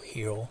and I will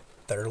heal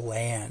their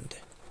land.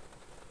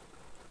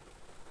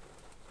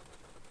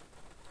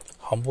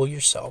 Humble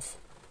yourself.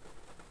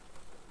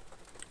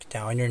 Get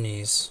down on your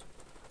knees.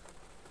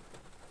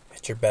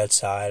 At your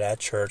bedside, at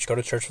church. Go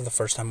to church for the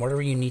first time.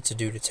 Whatever you need to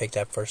do to take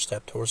that first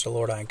step towards the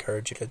Lord, I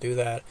encourage you to do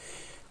that.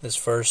 This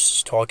verse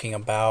is talking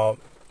about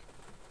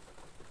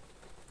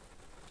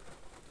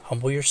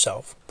humble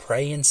yourself,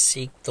 pray and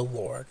seek the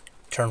Lord,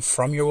 turn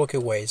from your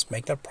wicked ways,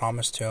 make that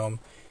promise to Him,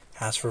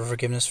 ask for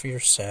forgiveness for your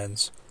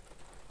sins.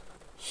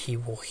 He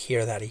will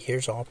hear that. He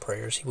hears all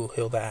prayers. He will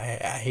hear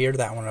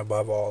that one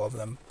above all of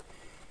them.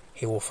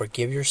 He will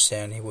forgive your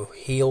sin. He will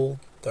heal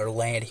their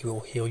land. He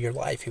will heal your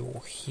life. He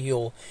will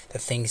heal the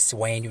things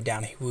weighing you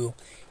down. He will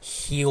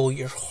heal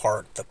your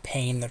heart, the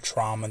pain, the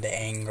trauma, the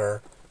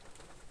anger,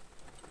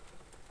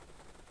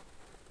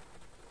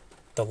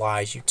 the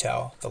lies you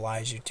tell, the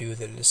lies you do,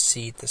 the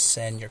deceit, the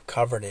sin. You're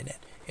covered in it.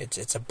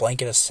 It's a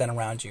blanket of sin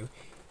around you.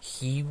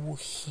 He will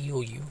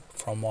heal you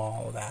from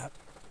all of that.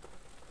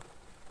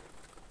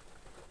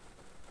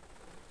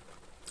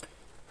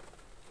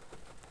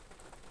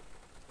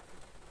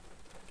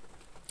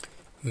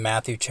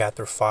 Matthew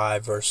chapter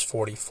 5 verse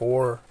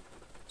 44.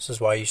 This is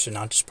why you should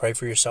not just pray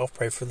for yourself,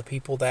 pray for the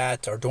people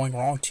that are doing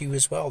wrong to you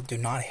as well. Do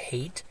not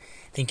hate,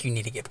 think you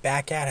need to get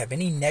back at, have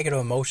any negative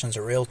emotions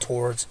or ill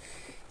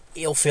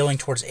feeling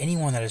towards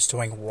anyone that is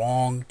doing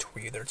wrong to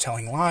you. They're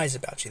telling lies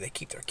about you. They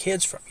keep their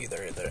kids from you.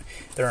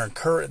 They're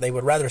encouraged. They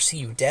would rather see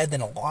you dead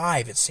than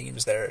alive. It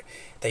seems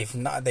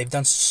they've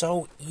done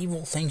so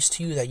evil things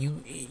to you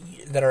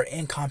that are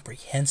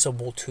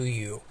incomprehensible to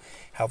you.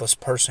 How this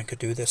person could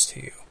do this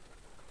to you.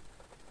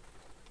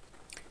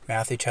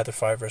 Matthew chapter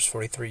 5 verse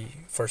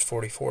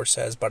 44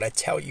 says, "But I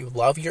tell you,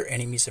 love your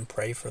enemies and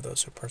pray for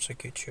those who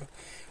persecute you."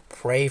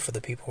 Pray for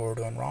the people who are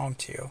doing wrong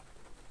to you.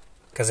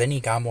 Because they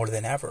need God more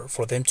than ever.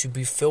 For them to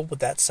be filled with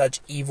that such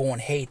evil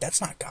and hate,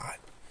 that's not God.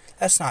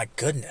 That's not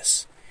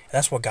goodness. And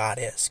that's what God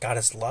is. God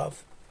is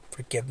love,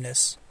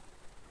 forgiveness,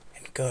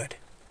 and good.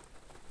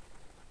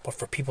 But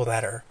for people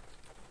that are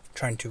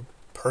trying to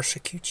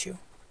persecute you,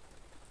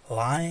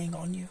 lying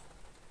on you,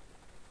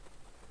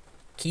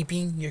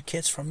 keeping your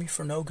kids from you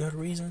for no good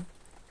reason,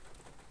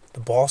 the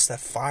boss that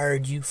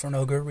fired you for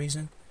no good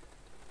reason,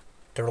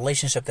 the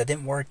relationship that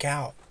didn't work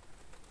out,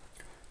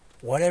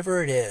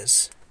 whatever it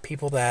is,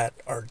 people that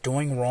are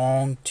doing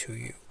wrong to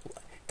you,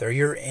 they're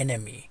your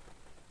enemy.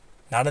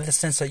 Not in the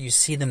sense that you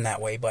see them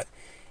that way, but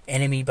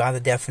enemy by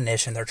the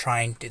definition. They're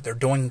trying to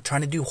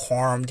do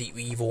harm, do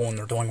evil, and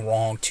they're doing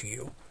wrong to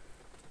you.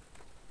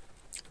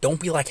 Don't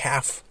be like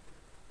half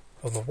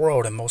of the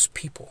world and most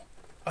people,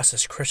 us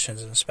as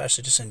Christians, and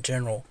especially just in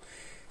general,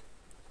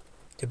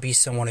 to be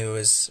someone who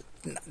is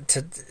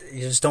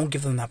you just don't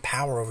give them that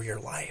power over your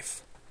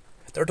life.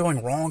 They're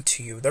doing wrong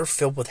to you. They're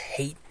filled with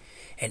hate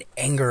and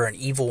anger and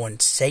evil,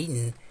 and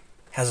Satan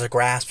has a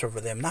grasp over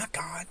them, not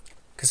God.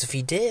 Because if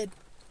he did,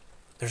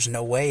 there's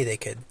no way they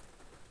could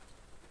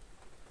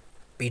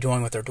be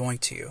doing what they're doing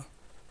to you.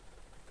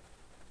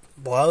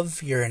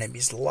 Love your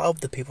enemies. Love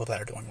the people that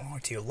are doing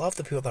wrong to you. Love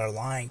the people that are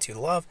lying to you.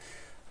 Love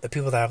the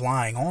people that are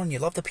lying on you.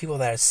 Love the people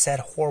that have said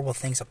horrible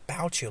things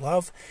about you.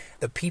 Love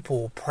the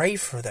people. Pray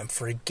for them.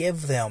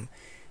 Forgive them.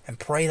 And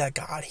pray that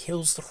God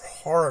heals their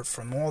heart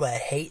from all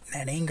that hate and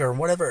that anger and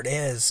whatever it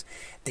is,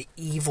 the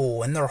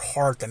evil in their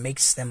heart that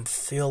makes them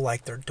feel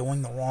like they're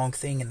doing the wrong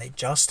thing, and they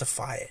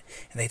justify it.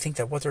 And they think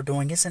that what they're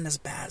doing isn't as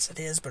bad as it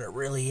is, but it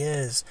really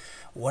is.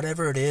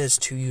 Whatever it is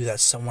to you that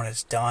someone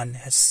has done,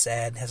 has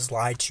said, has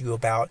lied to you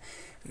about,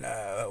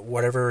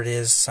 whatever it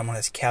is, someone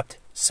has kept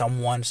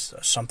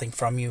something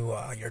from you,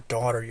 your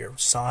daughter, your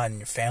son,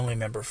 your family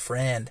member,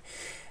 friend.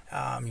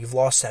 You've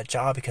lost that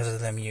job because of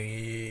them.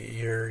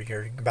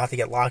 You're about to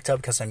get locked up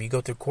because of them. You go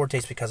through court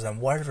dates because of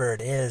them. Whatever it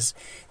is,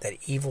 that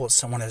evil that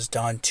someone has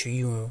done to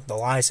you, the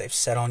lies they've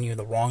said on you,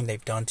 the wrong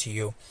they've done to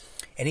you,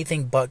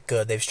 anything but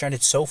good. They've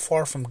strayed so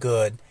far from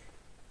good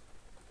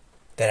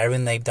that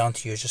everything they've done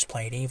to you is just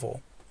plain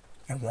evil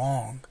and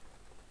wrong.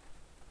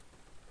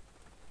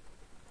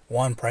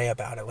 One, pray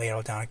about it. Lay it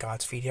all down at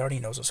God's feet. He already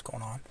knows what's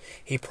going on.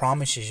 He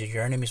promises you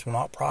your enemies will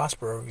not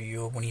prosper over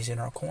you when He's in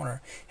our corner.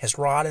 His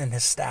rod and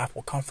His staff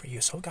will comfort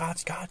you. So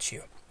God's got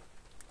you.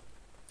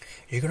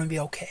 You're going to be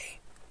okay.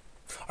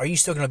 Are you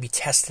still going to be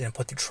tested and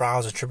put through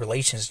trials and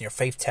tribulations and your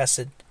faith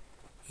tested?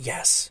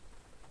 Yes.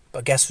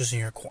 But guess who's in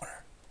your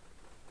corner?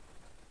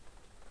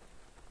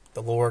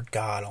 The Lord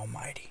God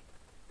Almighty.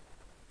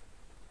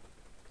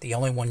 The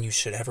only one you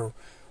should ever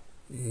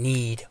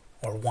need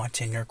or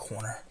want in your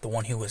corner. The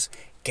one who was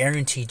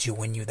guaranteed to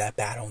win you that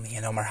battle in the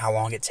end, no matter how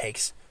long it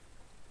takes.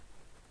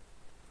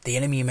 The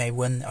enemy may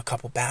win a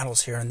couple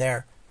battles here and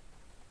there,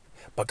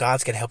 but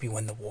God's going to help you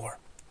win the war.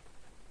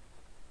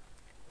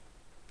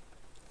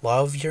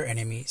 Love your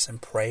enemies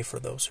and pray for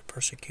those who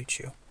persecute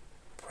you.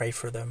 Pray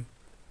for them.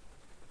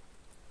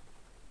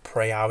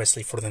 Pray,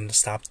 obviously, for them to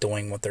stop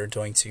doing what they're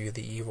doing to you,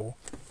 the evil.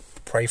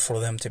 Pray for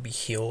them to be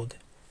healed.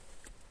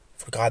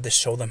 For God to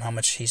show them how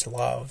much He's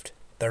loved.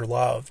 They're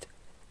loved.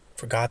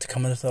 For God to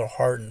come into their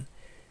heart and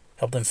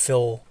help them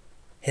feel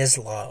His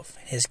love,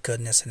 His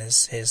goodness, and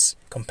His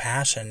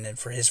compassion, and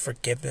for His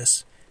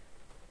forgiveness.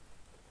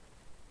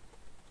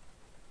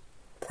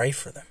 Pray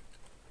for them.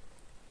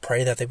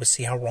 Pray that they would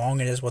see how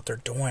wrong it is what they're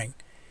doing.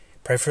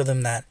 Pray for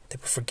them that they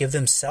would forgive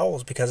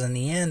themselves, because in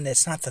the end,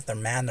 it's not that they're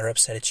mad and they're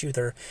upset at you.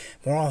 They're,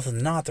 more often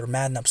than not, they're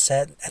mad and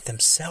upset at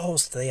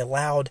themselves that they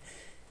allowed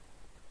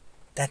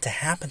that to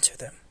happen to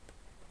them.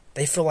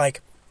 They feel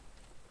like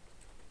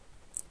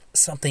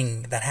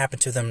something that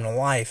happened to them in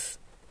life,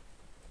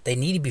 they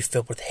need to be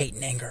filled with hate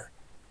and anger.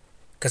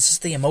 Because it's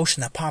the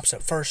emotion that pops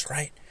up first,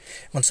 right?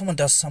 When someone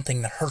does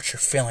something that hurts your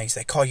feelings,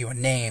 they call you a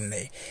name,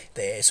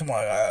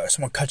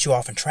 someone cuts you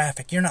off in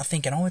traffic, you're not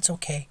thinking, oh, it's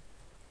okay.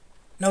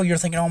 No, you're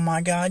thinking, oh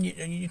my God,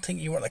 you think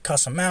you want to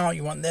cuss them out,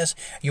 you want this.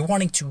 You're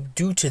wanting to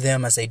do to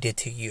them as they did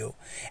to you.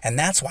 And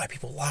that's why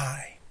people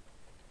lie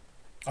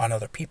on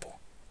other people.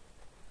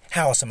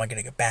 How else am I going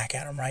to get back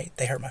at them, right?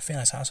 They hurt my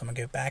feelings, how else am I going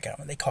to get back at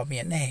them? They called me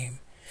a name.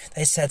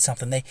 They said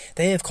something.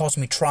 They have caused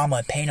me trauma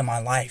and pain in my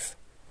life.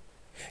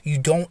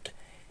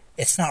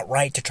 It's not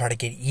right to try to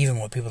get even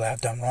with people that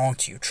have done wrong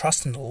to you.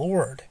 Trust in the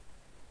Lord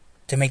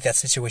to make that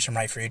situation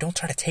right for you. Don't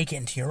try to take it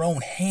into your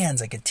own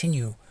hands and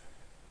continue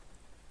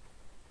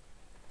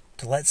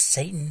to let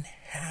Satan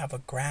have a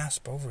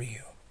grasp over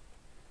you.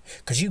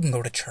 Because you can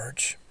go to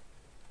church.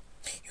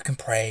 You can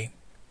pray.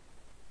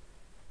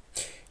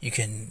 You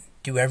can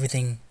do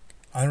everything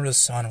under the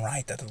sun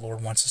right that the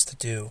Lord wants us to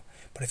do.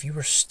 But if you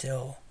were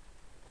still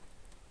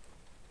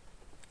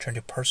trying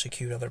to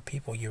persecute other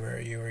people,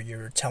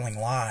 you're telling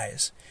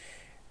lies,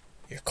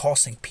 you're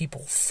costing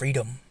people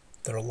freedom,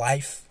 their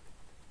life,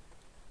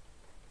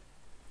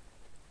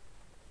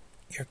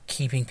 you're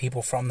keeping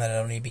people from that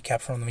don't need to be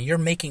kept from them, you're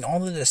making all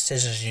the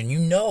decisions, and you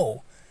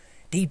know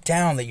deep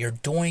down that you're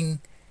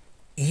doing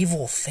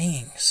evil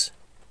things.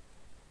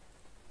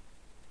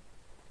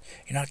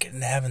 You're not getting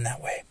to heaven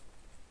that way.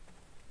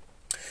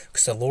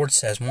 Because the Lord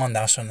says, 1,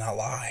 thou shalt not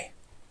lie.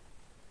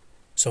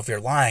 So if you're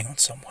lying on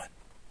someone,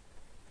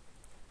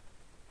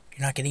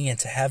 you're not getting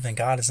into heaven.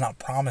 God is not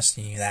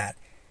promising you that.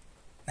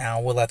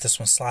 Now, we'll let this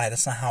one slide.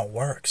 That's not how it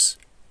works.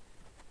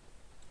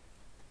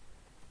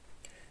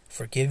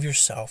 Forgive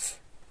yourself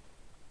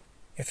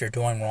if you're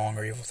doing wrong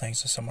or evil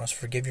things to someone else.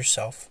 Forgive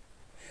yourself.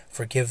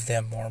 Forgive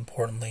them, more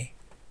importantly.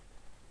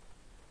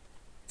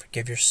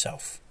 Forgive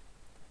yourself.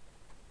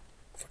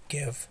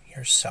 Forgive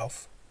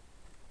yourself.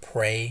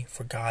 Pray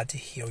for God to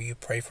heal you.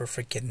 Pray for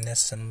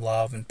forgiveness and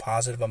love and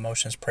positive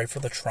emotions. Pray for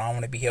the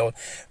trauma to be healed.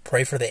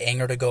 Pray for the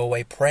anger to go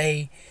away.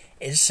 Pray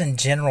just in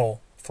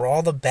general for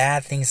all the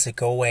bad things to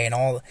go away and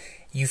all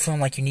you feeling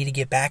like you need to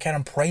get back at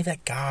Him. Pray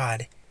that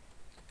God,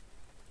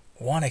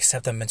 one,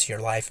 accept them into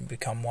your life and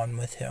become one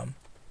with Him.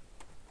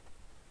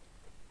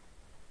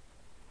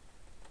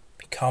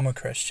 Become a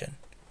Christian.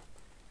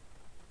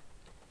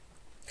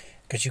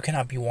 Because you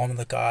cannot be one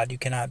with God. You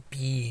cannot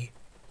be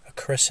a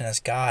Christian as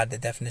God, the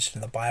definition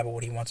of the Bible,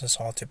 what He wants us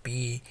all to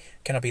be.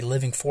 Cannot be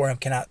living for Him.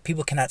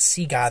 People cannot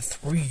see God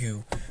through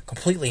you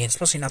completely, and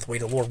especially not the way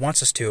the Lord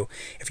wants us to.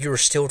 If you are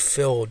still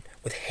filled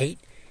with hate,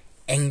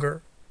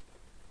 anger,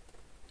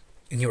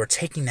 and you are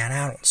taking that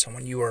out on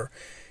someone, you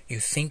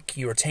think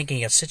you are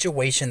taking a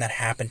situation that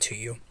happened to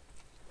you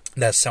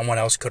that someone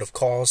else could have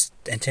caused,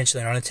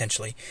 intentionally or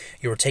unintentionally.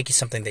 You are taking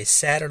something they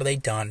said or they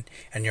done,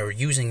 and you're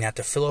using that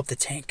to fill up the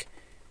tank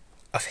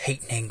of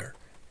hate and anger.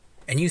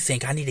 And you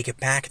think, I need to get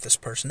back at this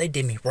person. They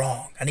did me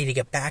wrong. I need to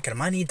get back at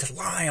them. I need to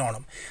lie on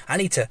them. I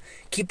need to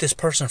keep this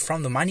person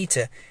from them. I need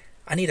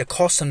to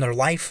cost them their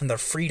life and their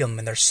freedom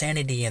and their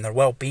sanity and their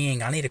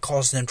well-being. I need to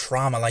cause them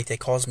trauma like they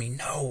caused me.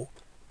 No.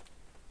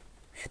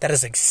 That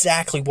is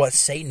exactly what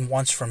Satan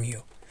wants from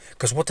you.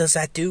 Because what does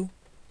that do?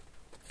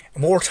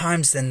 More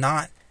times than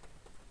not,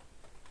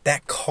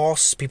 that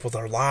costs people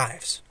their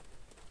lives,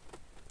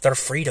 their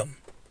freedom.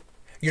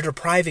 You're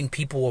depriving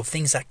people of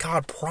things that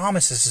God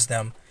promises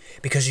them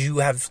because you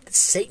have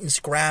Satan's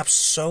grasp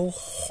so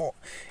hard.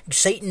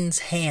 Satan's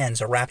hands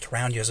are wrapped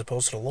around you as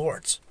opposed to the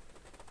Lord's.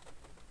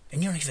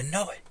 And you don't even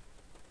know it.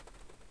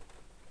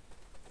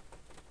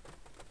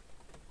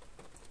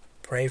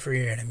 Pray for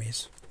your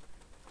enemies.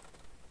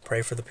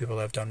 Pray for the people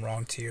that have done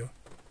wrong to you.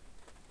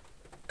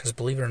 Because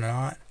believe it or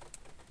not,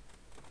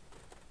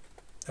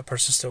 that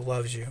person still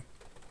loves you.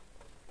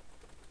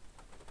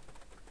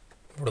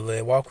 Whether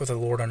they walk with the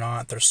Lord or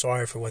not, they're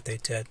sorry for what they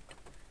did.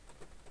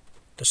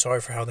 They're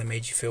sorry for how they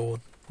made you feel,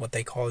 what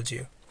they called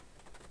you,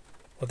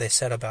 what they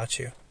said about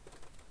you.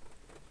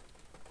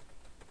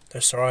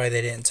 They're sorry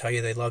they didn't tell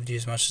you they loved you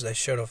as much as they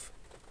should have.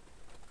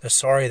 They're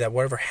sorry that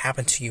whatever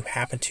happened to you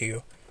happened to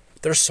you.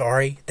 They're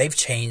sorry. They've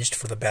changed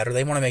for the better.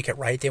 They want to make it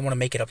right. They want to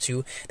make it up to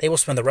you. They will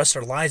spend the rest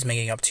of their lives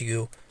making it up to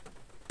you.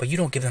 But you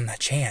don't give them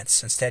that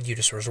chance. Instead, you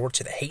just resort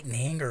to the hate and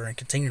the anger and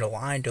continue to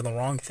lie and do the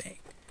wrong thing.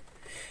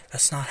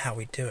 That's not how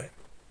we do it.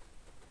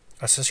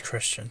 Us as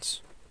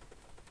Christians,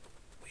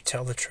 we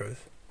tell the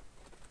truth.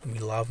 And we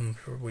love and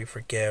we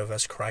forgive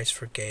as Christ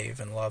forgave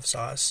and loves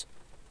us.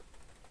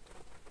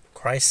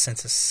 Christ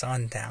sent His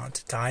Son down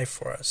to die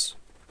for us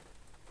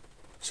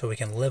so we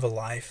can live a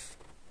life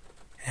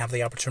and have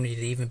the opportunity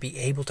to even be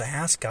able to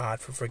ask God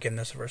for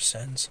forgiveness of our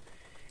sins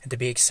and to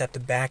be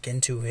accepted back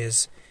into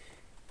His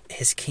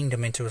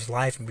kingdom, into His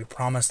life, and be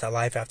promised that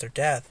life after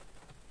death.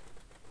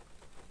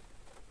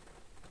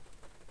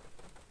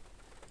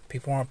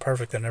 People aren't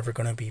perfect. They're never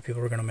going to be.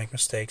 People are going to make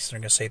mistakes. They're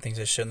going to say things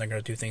they shouldn't. They're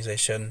going to do things they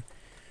shouldn't.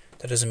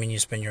 That doesn't mean you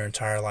spend your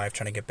entire life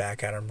trying to get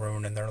back at them,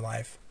 ruining their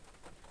life.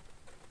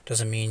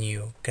 Doesn't mean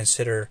you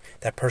consider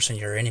that person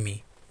your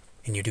enemy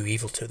and you do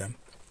evil to them.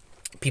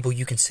 People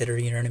you consider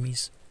your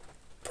enemies,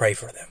 pray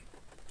for them.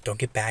 Don't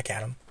get back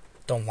at them.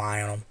 Don't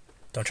lie on them.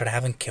 Don't try to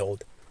have them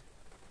killed.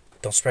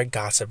 Don't spread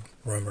gossip,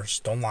 rumors.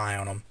 Don't lie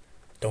on them.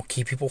 Don't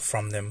keep people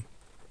from them.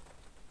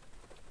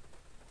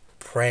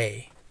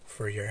 Pray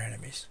for your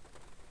enemies.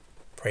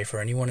 Pray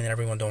for anyone and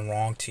everyone doing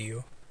wrong to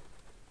you.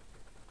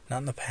 Not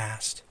in the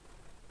past.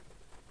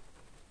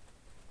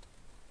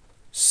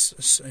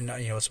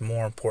 It's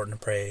more important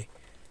to pray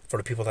for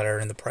the people that are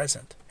in the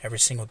present. Every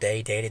single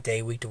day, day to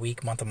day, week to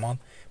week, month to month.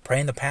 Pray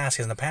in the past,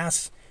 because in the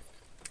past,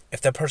 if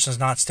that person's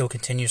not still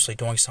continuously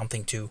doing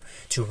something to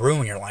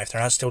ruin your life,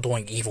 they're not still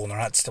doing evil, they're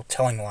not still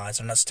telling lies,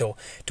 they're not still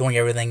doing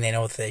everything they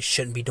know that they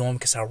shouldn't be doing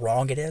because how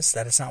wrong it is,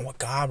 that it's not what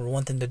God would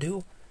want them to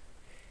do.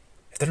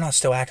 If they're not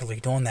still actively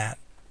doing that,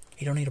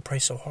 you don't need to pray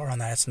so hard on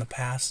that. It's in the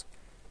past.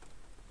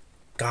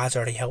 God's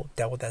already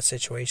dealt with that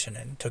situation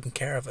and taken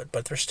care of it,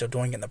 but they're still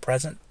doing it in the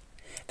present.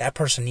 That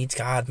person needs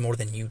God more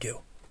than you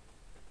do.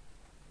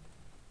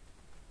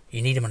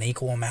 You need Him an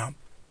equal amount,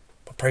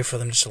 but pray for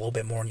them just a little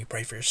bit more than you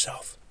pray for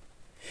yourself.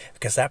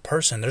 Because that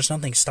person, there's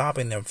nothing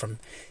stopping them from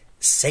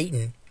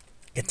Satan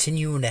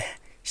continuing to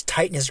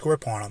tighten his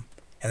grip on them,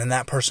 and then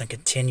that person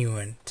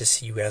continuing to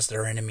see you as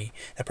their enemy,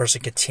 that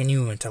person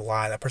continuing to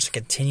lie, that person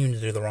continuing to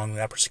do the wrong thing,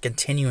 that person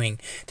continuing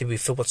to be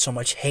filled with so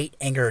much hate,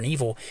 anger, and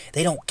evil.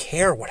 They don't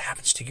care what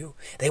happens to you.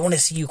 They want to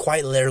see you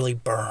quite literally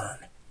burn.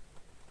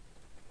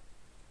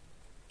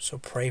 So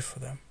pray for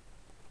them.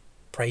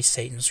 Pray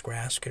Satan's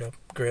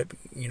grip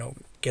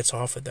gets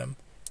off of them.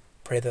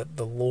 Pray that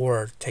the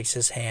Lord takes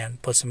His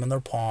hand, puts them in their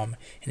palm,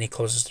 and He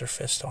closes their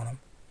fist on them,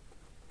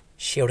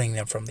 shielding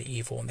them from the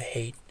evil and the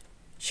hate,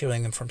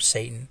 shielding them from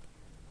Satan.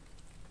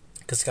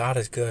 Because God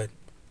is good.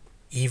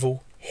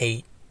 Evil,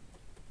 hate,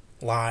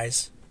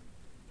 lies,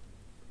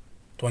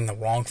 doing the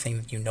wrong thing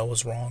that you know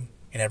is wrong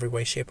in every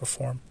way, shape, or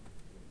form,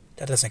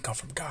 that doesn't come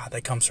from God.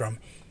 That comes from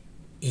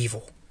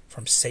evil,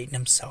 from Satan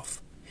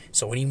himself.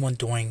 So anyone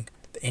doing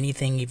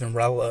anything even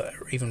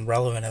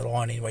relevant at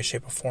all in any way,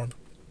 shape, or form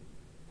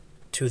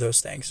to those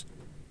things,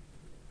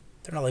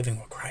 they're not living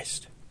with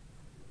Christ.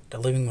 They're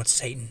living with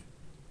Satan.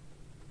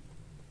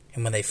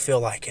 And when they feel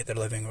like it, they're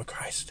living with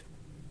Christ.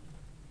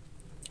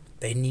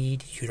 They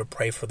need you to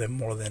pray for them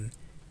more than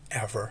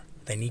ever.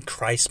 They need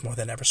Christ more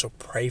than ever, so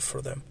pray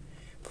for them.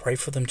 Pray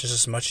for them just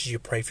as much as you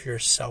pray for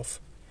yourself.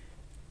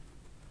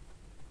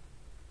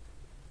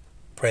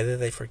 Pray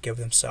that they forgive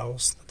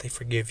themselves, that they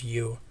forgive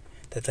you,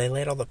 that they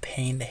let all the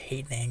pain, the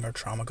hate, and anger,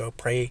 trauma go.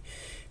 Pray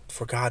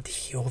for God to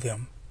heal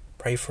them.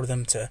 Pray for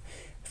them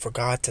for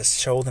God to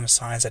show them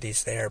signs that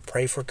He's there.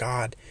 Pray for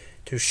God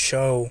to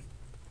show.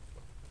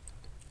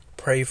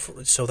 Pray for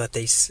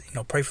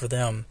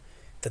them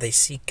that they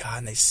seek God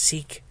and they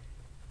seek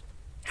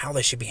how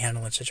they should be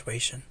handling the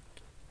situation.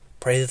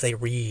 Pray that they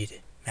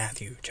read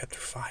Matthew chapter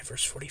 5,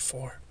 verse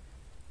 44.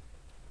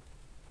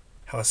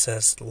 How it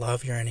says,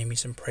 love your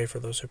enemies and pray for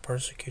those who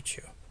persecute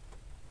you.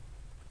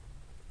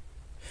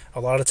 A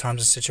lot of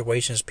times in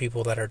situations,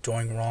 people that are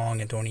doing wrong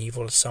and doing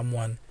evil to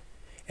someone,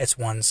 it's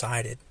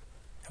one-sided.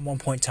 At one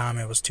point in time,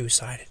 it was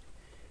two-sided.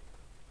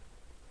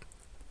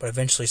 But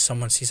eventually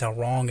someone sees how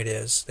wrong it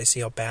is. They see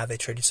how bad they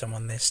treated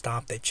someone. They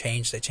stop. They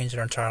change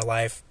their entire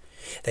life.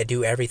 They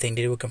do everything.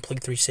 They do a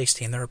complete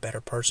 360, and they're a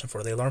better person for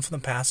it. They learn from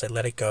the past. They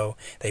let it go.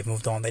 They've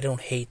moved on. They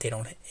don't hate.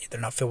 They're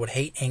not filled with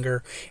hate,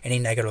 anger, any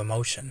negative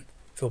emotion.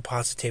 Filled with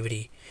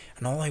positivity.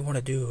 And all they want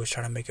to do is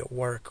try to make it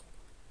work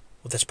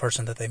with this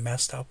person that they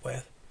messed up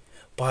with.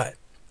 But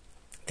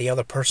the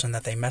other person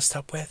that they messed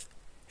up with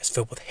is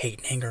filled with hate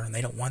and anger, and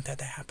they don't want that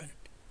to happen.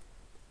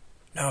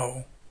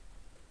 No.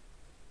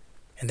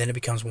 And then it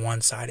becomes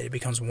one-sided. It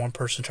becomes one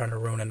person trying to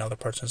ruin another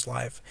person's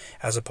life,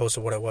 as opposed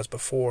to what it was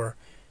before,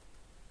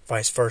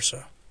 vice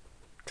versa.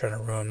 Trying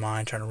to ruin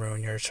mine, trying to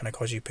ruin yours, trying to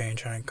cause you pain,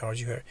 trying to cause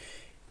you hurt.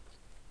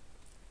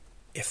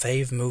 If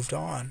they've moved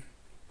on,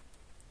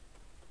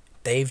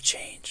 they've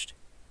changed.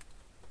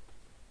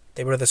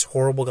 They were this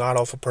horrible,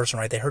 god-awful person,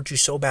 right? They hurt you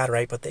so bad,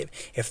 right? But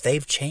if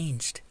they've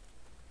changed,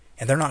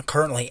 and they're not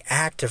currently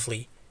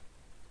actively,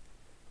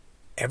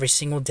 every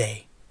single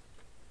day,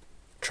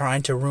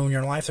 trying to ruin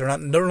your life, they're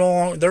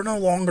no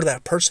longer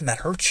that person that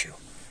hurt you.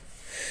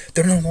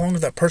 They're no longer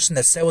that person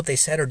that said what they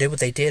said or did what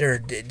they did or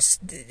did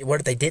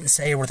what they didn't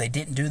say or what they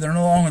didn't do. They're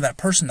no longer that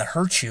person that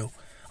hurt you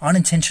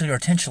unintentionally or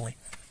intentionally.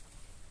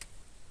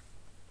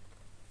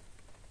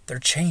 They're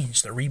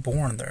changed. They're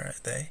reborn.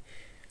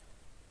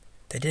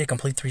 They did a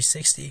complete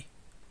 360,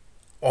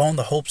 all in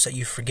the hopes that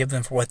you forgive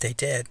them for what they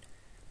did,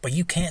 but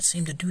you can't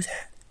seem to do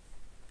that.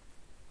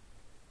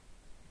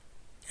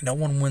 No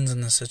one wins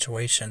in this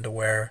situation to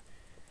where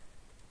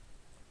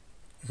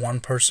one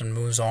person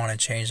moves on and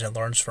changes and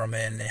learns from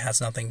it, and it has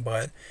nothing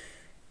but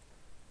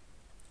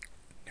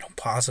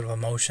positive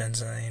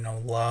emotions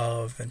and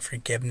love and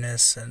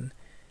forgiveness and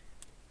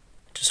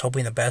just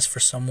hoping the best for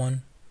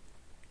someone,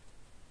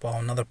 while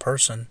another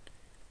person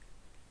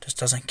just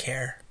doesn't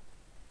care.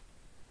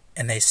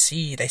 And they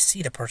see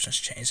the person's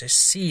change. They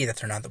see that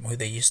they're not who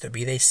they used to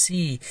be. They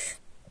see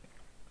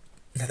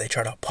that they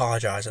try to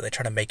apologize, or they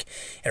try to make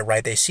it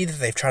right. They see that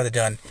they tried to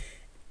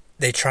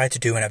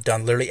do and have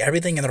done literally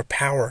everything in their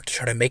power to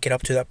try to make it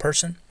up to that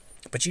person,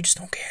 but you just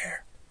don't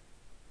care.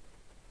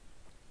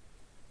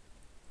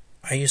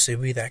 I used to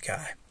be that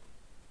guy.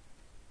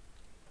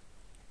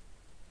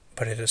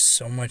 But it is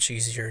so much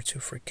easier to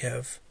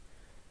forgive,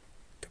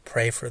 to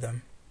pray for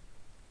them,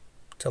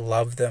 to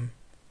love them,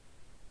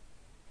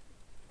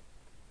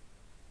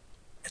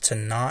 and to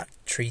not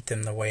treat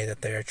them the way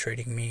that they are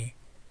treating me,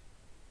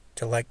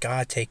 to let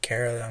God take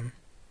care of them.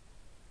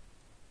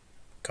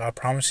 God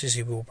promises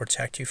He will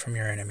protect you from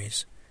your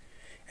enemies.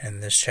 And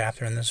in this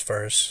chapter, in this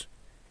verse,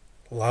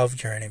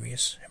 love your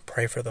enemies and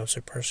pray for those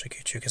who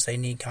persecute you, because they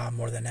need God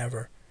more than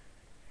ever.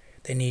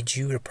 They need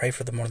you to pray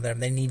for them more than ever.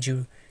 They need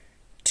you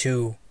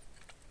to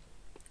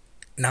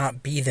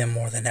not be them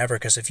more than ever,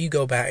 because if you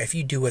go back, if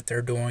you do what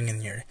they're doing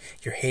and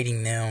you're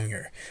hating them,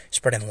 you're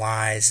spreading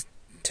lies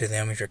to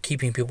them, if you're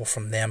keeping people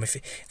from them,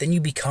 then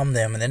you become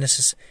them, and then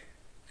that's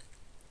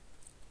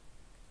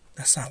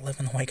not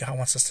living the way God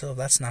wants us to live.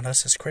 That's not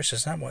us as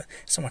Christians.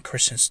 It's not what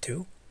Christians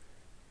do.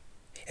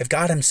 If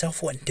God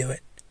Himself wouldn't do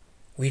it,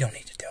 we don't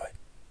need to do it.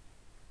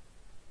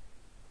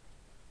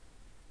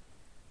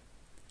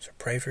 So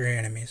pray for your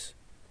enemies.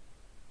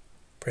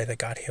 Pray that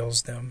God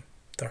heals them,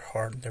 their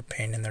heart, their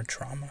pain, and their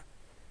trauma.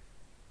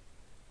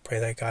 Pray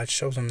that God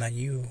shows them that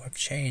you have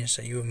changed,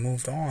 that you have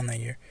moved on, that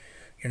you're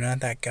not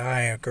that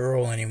guy or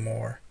girl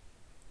anymore.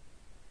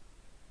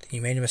 That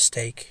you made a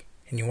mistake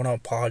and you want to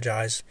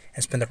apologize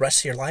and spend the rest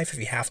of your life, if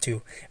you have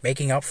to,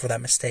 making up for that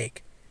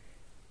mistake.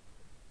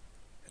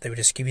 That they would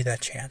just give you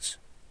that chance.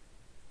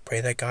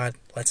 Pray that God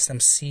lets them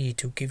see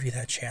to give you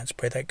that chance.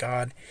 Pray that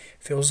God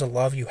feels the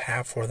love you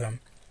have for them.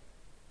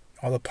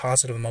 All the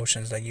positive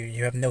emotions, that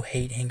you have no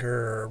hate,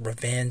 anger, or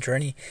revenge, or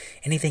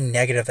anything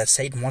negative that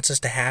Satan wants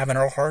us to have in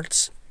our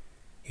hearts.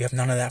 You have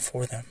none of that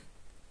for them.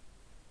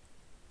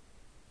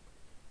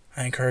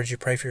 I encourage you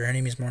to pray for your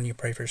enemies more than you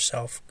pray for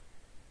yourself.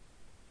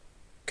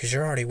 Because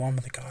you're already one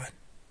with God.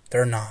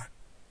 They're not.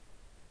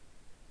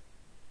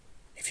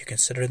 If you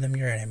consider them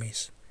your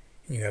enemies,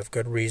 and you have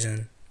good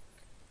reason,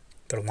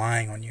 they're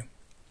lying on you.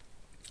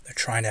 They're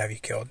trying to have you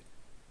killed.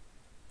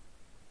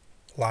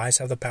 Lies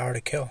have the power to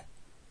kill.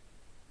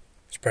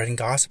 Spreading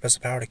gossip has the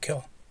power to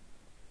kill.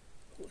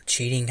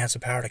 Cheating has the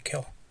power to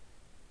kill.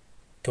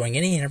 Doing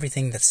any and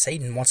everything that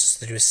Satan wants us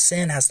to do,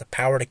 sin has the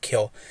power to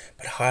kill.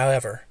 But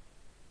however,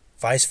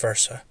 vice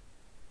versa,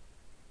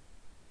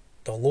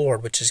 the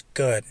Lord, which is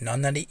good,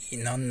 none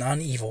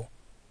evil,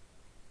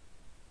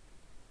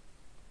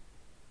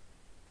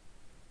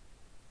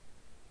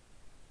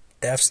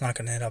 death's not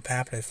going to end up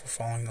happening if we're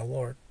following the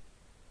Lord.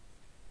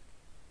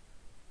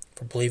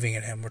 For believing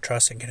in Him, we're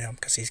trusting in Him,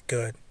 because He's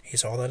good.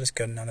 He's all that is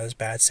good and none that is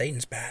bad.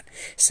 Satan's bad.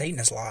 Satan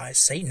is lies.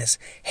 Satan is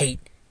hate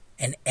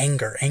and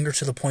anger. Anger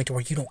to the point where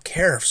you don't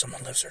care if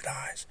someone lives or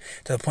dies.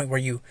 To the point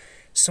where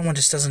someone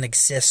just doesn't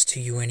exist to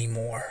you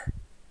anymore,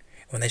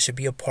 when they should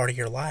be a part of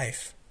your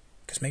life.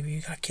 Because maybe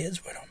you got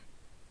kids with them.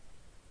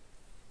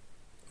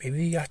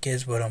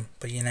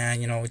 But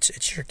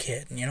it's your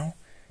kid.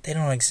 They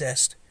don't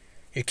exist.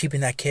 You're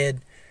keeping that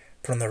kid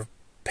from their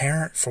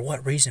parent for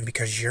what reason?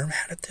 Because you're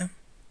mad at them?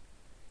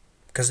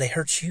 Because they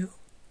hurt you?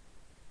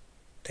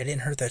 They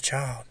didn't hurt that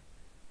child.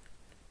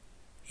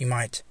 You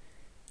might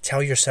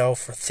tell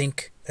yourself or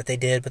think that they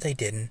did, but they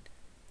didn't.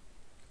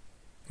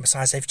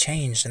 Besides, they've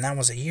changed, and that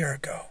was a year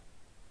ago.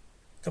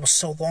 That was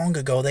so long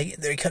ago,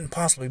 they couldn't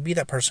possibly be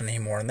that person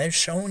anymore, and they've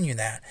shown you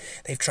that.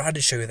 They've tried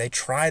to show you. They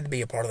tried to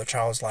be a part of the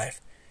child's life.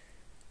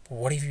 But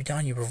what have you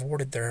done? You've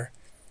rewarded them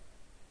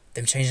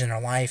changing their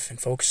life and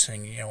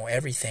focusing,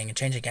 everything, and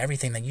changing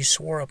everything that you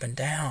swore up and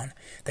down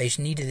they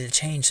needed to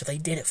change, so they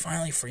did it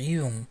finally for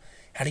you. And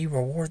how do you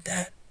reward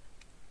that?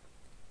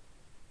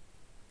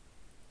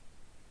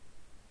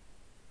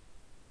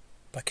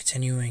 By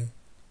continuing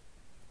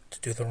to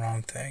do the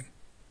wrong thing.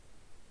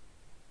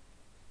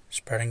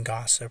 Spreading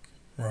gossip,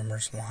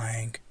 rumors,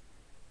 lying,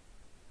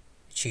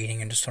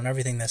 cheating, and just doing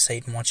everything that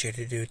Satan wants you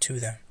to do to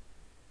them.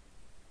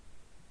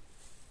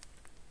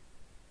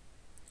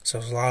 So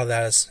a lot of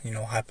that is,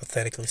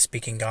 hypothetically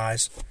speaking,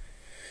 guys.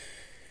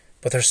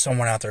 But there's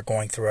someone out there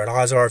going through it.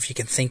 Odds are, if you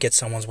can think it,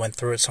 someone's went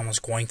through it, someone's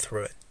going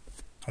through it.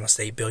 Almost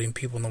 8 billion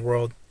people in the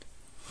world,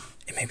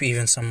 and maybe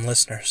even some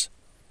listeners.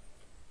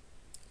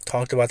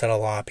 Talked about that a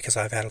lot, because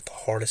I've had the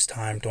hardest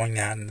time doing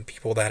that, and the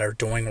people that are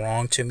doing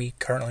wrong to me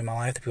currently in my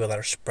life, the people that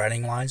are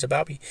spreading lies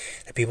about me,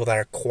 the people that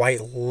are quite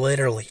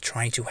literally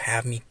trying to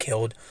have me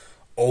killed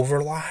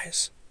over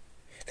lies.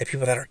 The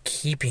people that are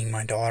keeping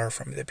my daughter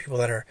from me. The people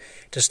that are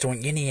just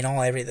doing any and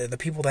all, everything. The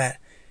people that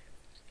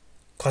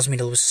cause me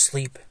to lose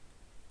sleep.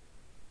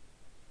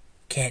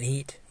 Can't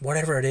eat.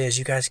 Whatever it is,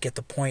 you guys get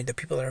the point. The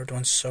people that are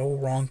doing so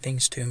wrong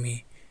things to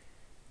me,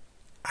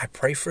 I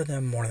pray for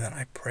them more than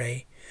I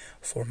pray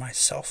for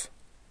myself.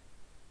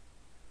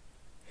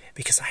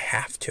 Because I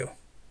have to.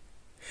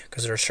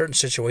 Because there are certain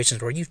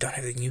situations where you've done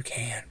everything you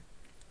can.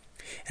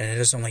 And it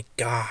is only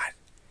God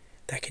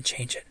that can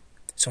change it.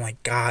 It's only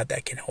God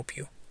that can help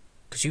you.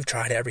 Because you've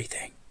tried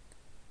everything.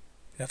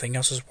 Nothing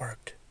else has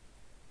worked.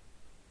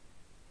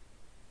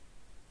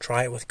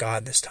 Try it with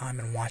God this time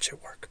and watch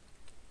it work.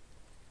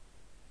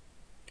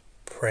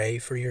 Pray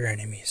for your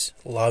enemies.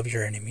 Love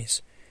your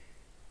enemies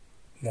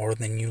more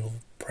than you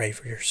pray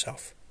for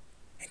yourself.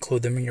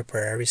 Include them in your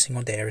prayer every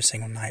single day, every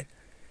single night.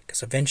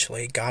 Because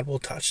eventually God will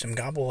touch them.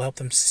 God will help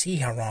them see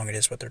how wrong it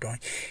is what they're doing.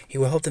 He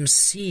will help them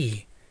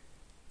see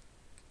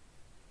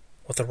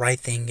what the right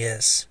thing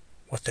is,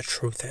 what the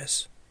truth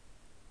is.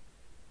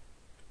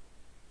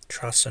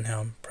 Trust in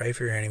Him. Pray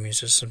for your enemies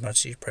just as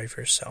much as you pray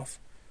for yourself.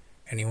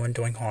 Anyone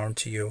doing harm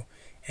to you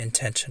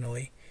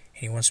intentionally,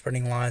 anyone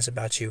spreading lies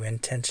about you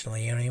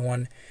intentionally,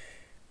 anyone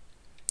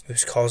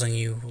who's causing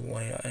you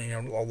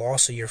a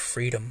loss of your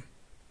freedom,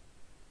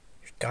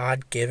 your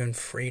God-given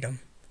freedom,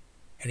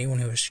 anyone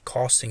who is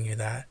costing you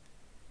that,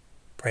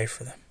 pray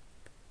for them.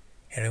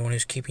 Anyone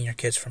who's keeping your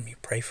kids from you,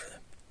 pray for them.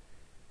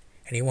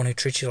 Anyone who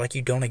treats you like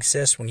you don't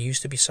exist when you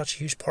used to be such a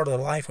huge part of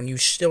their life, when you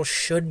still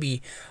should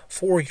be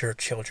for your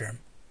children,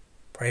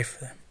 pray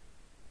for them.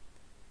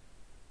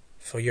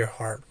 Fill your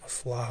heart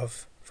with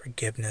love,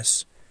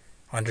 forgiveness,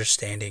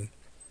 understanding,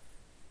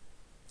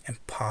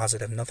 and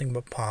positive, nothing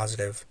but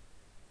positive,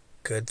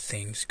 good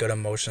things, good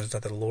emotions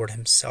that the Lord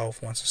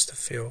Himself wants us to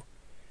feel.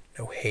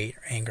 No hate,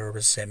 anger, or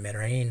resentment,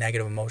 or any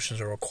negative emotions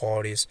or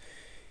qualities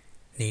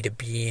need to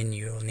be in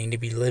you, need to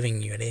be living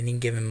in you at any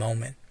given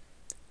moment.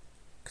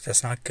 Because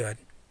that's not good.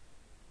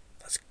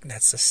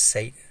 That's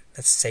Satan.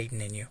 That's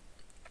Satan in you,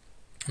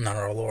 not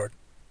our Lord.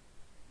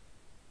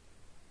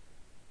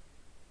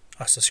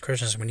 Us as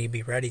Christians, we need to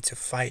be ready to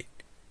fight.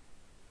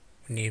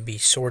 We need to be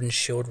sword and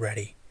shield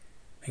ready,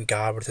 and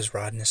God with His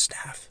rod and His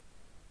staff.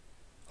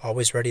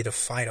 Always ready to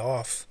fight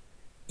off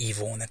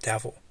evil and the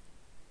devil.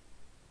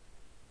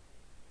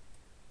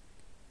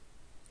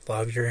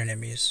 Love your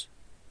enemies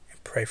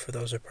and pray for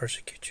those who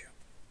persecute you.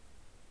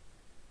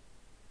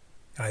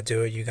 I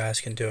do it, you guys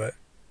can do it.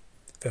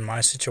 If in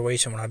my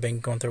situation, when I've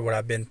been going through what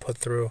I've been put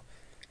through,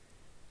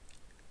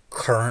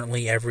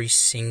 currently every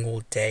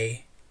single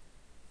day,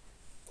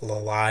 the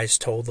lies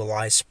told, the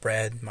lies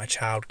spread, my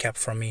child kept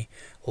from me,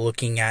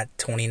 looking at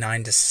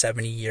 29 to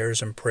 70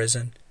 years in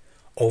prison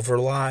over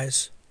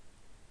lies.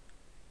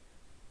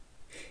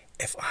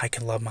 If I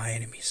can love my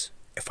enemies,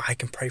 if I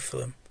can pray for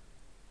them,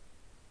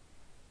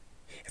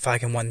 if I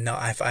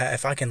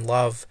can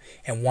love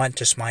and want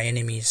just my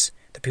enemies,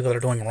 the people that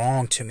are doing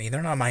wrong to me,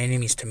 they're not my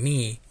enemies to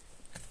me,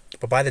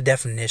 but by the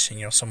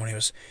definition, someone who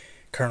is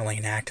currently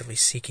and actively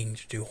seeking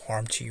to do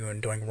harm to you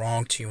and doing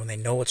wrong to you, and they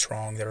know it's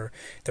wrong.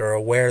 They're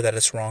aware that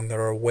it's wrong.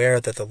 They're aware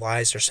that the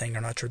lies they're saying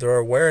are not true. They're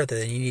aware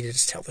that you need to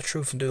just tell the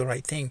truth and do the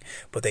right thing,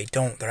 but they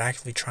don't. They're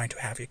actively trying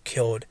to have you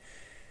killed,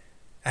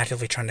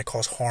 actively trying to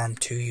cause harm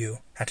to you,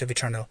 actively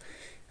trying to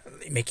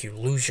make you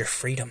lose your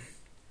freedom,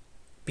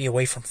 be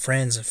away from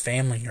friends and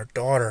family, your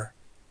daughter,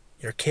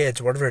 your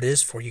kids, whatever it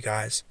is for you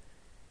guys.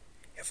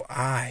 If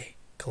I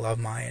can love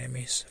my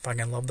enemies, if I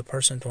can love the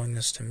person doing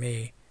this to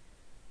me,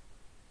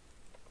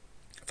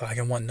 if I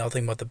can want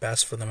nothing but the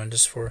best for them and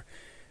just for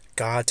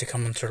God to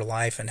come into their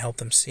life and help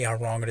them see how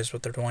wrong it is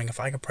what they're doing, if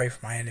I can pray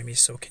for my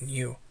enemies, so can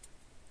you.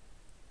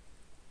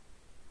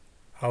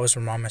 I always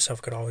remind myself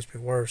it could always be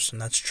worse,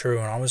 and that's true.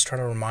 And I always try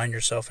to remind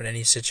yourself in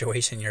any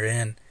situation you're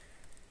in,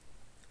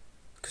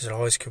 because it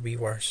always could be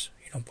worse.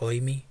 You don't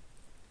believe me?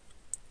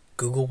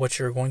 Google what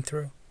you're going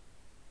through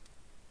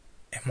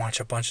and watch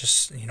a bunch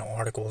of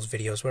articles,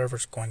 videos,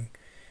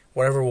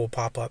 whatever will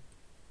pop up.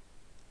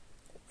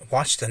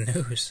 Watch the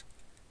news.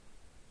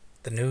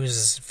 The news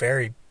is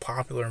very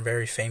popular and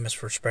very famous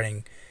for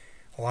spreading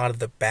a lot of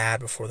the bad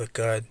before the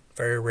good.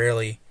 Very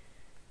rarely,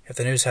 if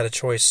the news had a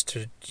choice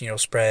to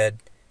spread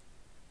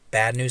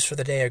bad news for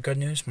the day or good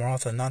news, more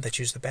often than not, they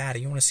choose the bad.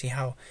 You want to see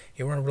how,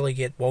 you want to really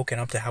get woken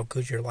up to how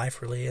good your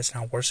life really is and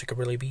how worse it could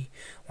really be,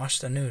 watch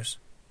the news.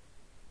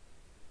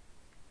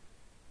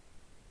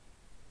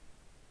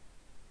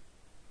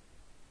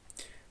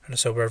 I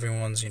just hope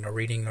everyone's,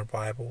 reading their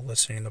Bible,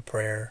 listening to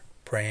prayer,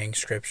 praying,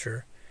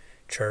 scripture,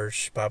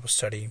 church, Bible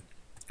study,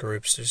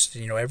 groups, just,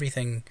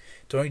 everything.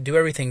 Don't do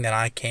everything that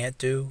I can't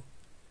do,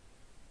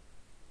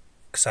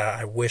 because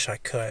I wish I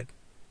could.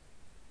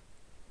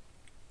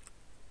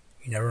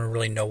 You never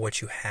really know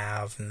what you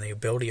have, and the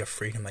ability of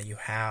freedom that you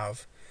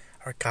have,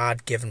 or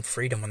God-given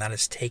freedom, when that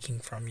is taken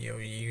from you.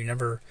 You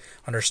never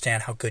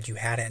understand how good you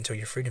had it until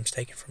your freedom's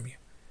taken from you,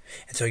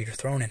 until you're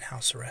thrown in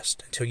house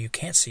arrest, until you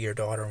can't see your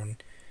daughter when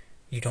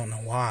you don't know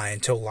why,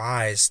 until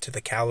lies to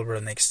the caliber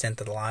and the extent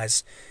that the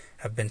lies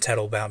have been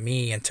told about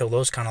me until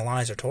those kind of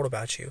lies are told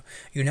about you.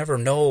 You never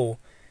know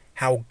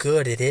how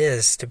good it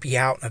is to be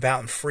out and about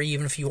and free,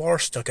 even if you are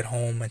stuck at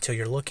home, until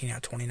you're looking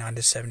at 29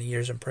 to 70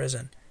 years in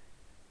prison.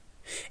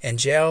 In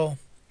jail,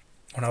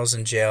 when I was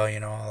in jail, a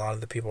lot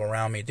of the people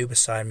around me, dude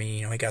beside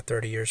me, he got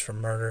 30 years for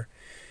murder.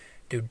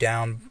 Dude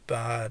down,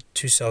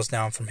 2 cells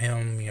down from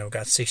him,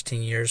 got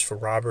 16 years for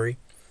robbery.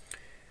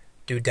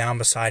 Dude down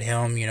beside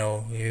him, he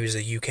was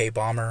a UK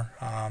bomber.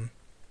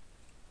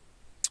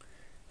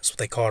 That's what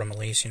they called him, at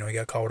least. He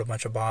got caught with a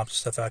bunch of bombs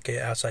and stuff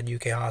outside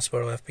UK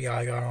hospital.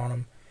 FBI got on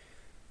him.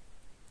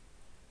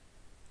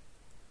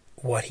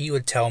 What he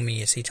would tell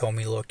me is, he told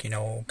me, look,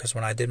 because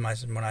when I did my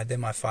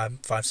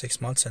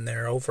 6 months in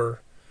there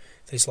over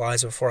these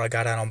lies before I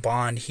got out on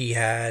bond, he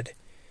had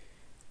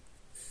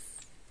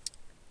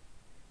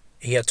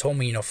told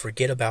me,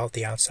 forget about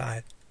the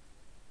outside.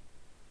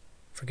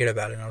 Forget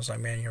about it. And I was like,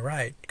 man, you're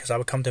right. Because I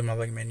would come to him, I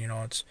was like, man,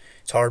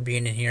 it's hard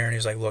being in here. And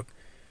he's like, look,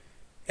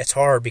 it's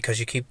hard because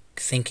you keep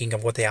thinking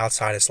of what the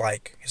outside is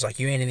like. He's like,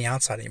 you ain't in the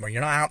outside anymore.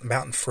 You're not out and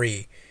about and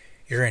free.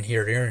 You're in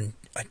here. You're in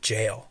a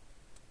jail.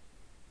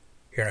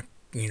 You're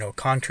in a,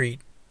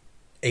 concrete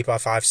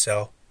 8x5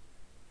 cell.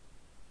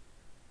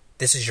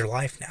 This is your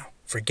life now.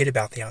 Forget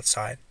about the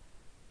outside.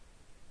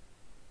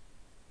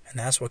 And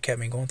that's what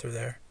kept me going through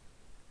there.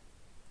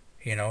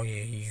 You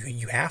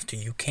have to.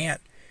 You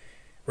can't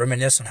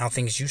reminisce on how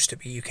things used to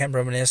be. You can't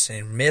reminisce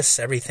and miss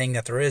everything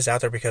that there is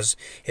out there, because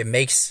it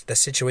makes the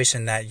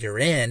situation that you're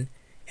in,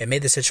 it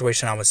made the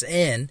situation I was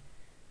in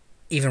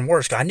even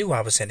worse. I knew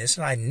I was in this,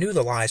 and I knew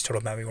the lies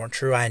told about me weren't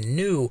true. I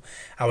knew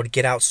I would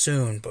get out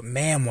soon, but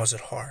man, was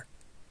it hard.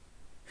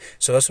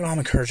 So that's what I'm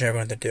encouraging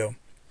everyone to do.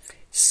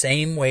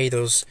 Same way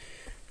those,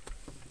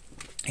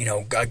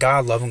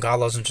 God loves them. God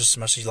loves them just as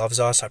much as He loves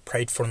us. I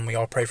prayed for them. We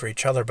all pray for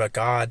each other. But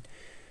God,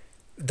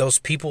 those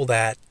people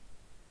that,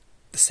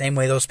 the same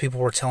way those people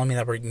were telling me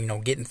that were,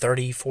 getting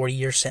 30,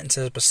 40-year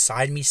sentences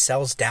beside me,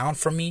 cells down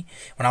from me,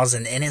 when I was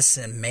an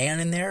innocent man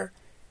in there,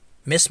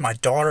 missed my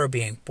daughter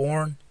being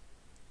born,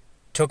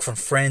 took from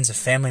friends and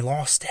family,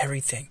 lost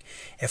everything.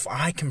 If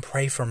I can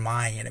pray for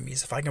my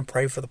enemies, if I can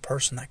pray for the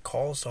person that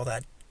caused all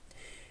that,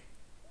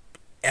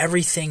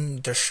 everything,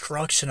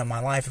 destruction of my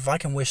life, if I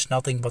can wish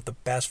nothing but the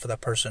best for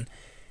that person,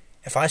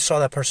 if I saw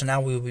that person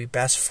now, we would be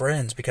best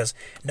friends, because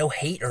no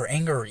hate or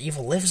anger or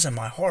evil lives in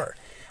my heart.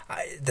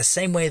 The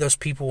same way those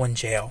people in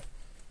jail,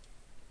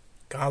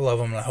 God love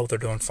them, and I hope they're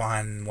doing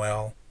fine and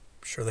well.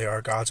 I'm sure they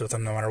are. God's with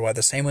them no matter what.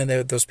 The same way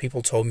those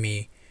people told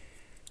me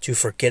to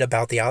forget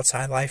about the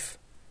outside life.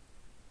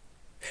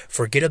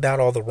 Forget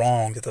about all the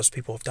wrong that those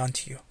people have done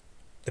to you.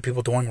 The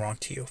people doing wrong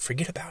to you.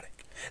 Forget about it.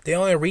 The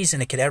only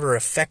reason it could ever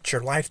affect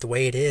your life the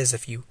way it is,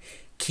 if you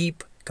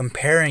keep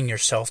comparing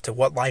yourself to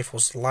what life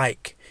was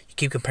like. You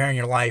keep comparing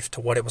your life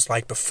to what it was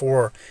like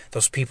before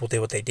those people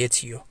did what they did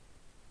to you.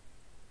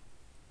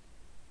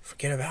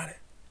 Forget about it.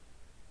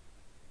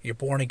 You're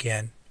born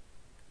again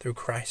through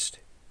Christ,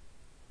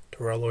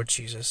 through our Lord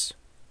Jesus.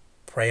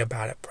 Pray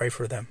about it. Pray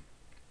for them.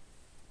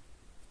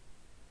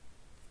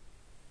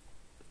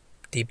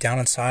 Deep down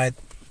inside,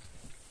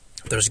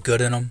 there's good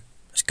in them.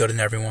 There's good in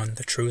everyone.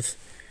 The truth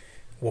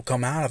will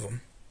come out of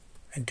them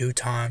in due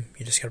time.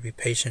 You just got to be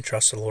patient,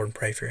 trust the Lord, and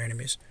pray for your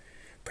enemies.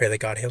 Pray that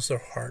God heals their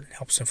heart,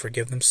 helps them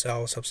forgive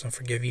themselves, helps them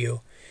forgive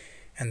you,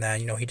 and that,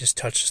 He just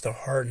touches their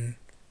heart and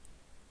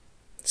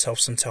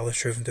helps them tell the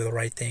truth and do the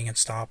right thing and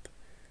stop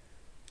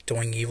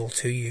doing evil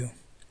to you.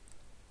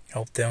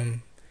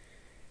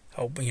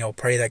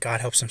 Pray that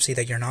God helps them see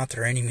that you're not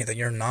their enemy, that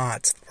you're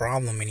not the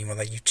problem anymore,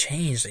 that you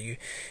changed,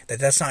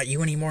 that's not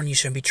you anymore, and you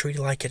shouldn't be treated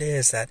like it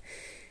is. That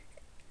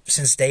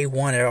since day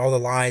one, all the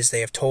lies they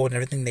have told and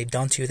everything they've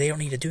done to you, they don't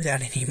need to do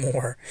that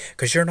anymore,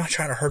 because you're not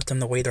trying to hurt them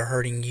the way they're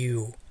hurting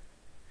you.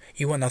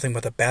 You want nothing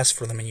but the best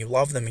for them, and you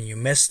love them, and you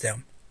miss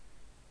them.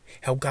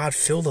 Help God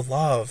fill the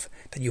love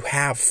that you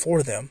have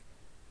for them.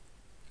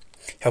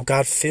 Help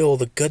God feel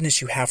the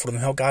goodness you have for them.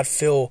 Help God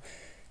feel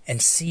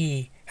and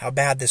see how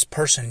bad this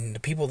person, the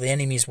people, the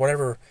enemies,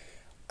 whatever,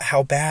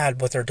 how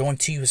bad what they're doing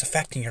to you is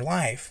affecting your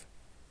life.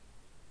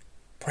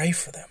 Pray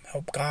for them.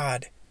 Help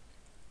God.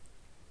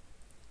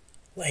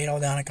 Lay it all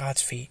down at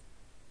God's feet.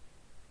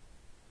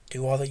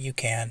 Do all that you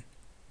can,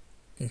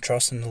 and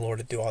trust in the Lord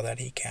to do all that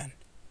He can.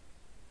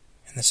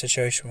 And the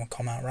situation will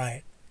come out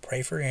right.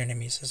 Pray for your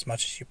enemies as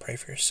much as you pray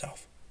for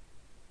yourself.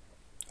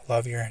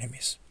 Love your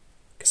enemies,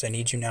 because they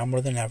need you now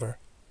more than ever.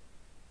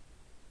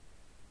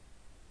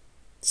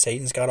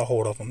 Satan's got a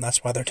hold of them.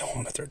 That's why they're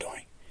doing what they're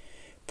doing.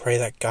 Pray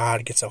that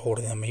God gets a hold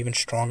of them, even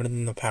stronger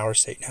than the power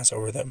Satan has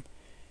over them,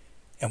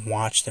 and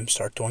watch them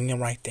start doing the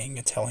right thing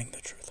and telling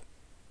the truth.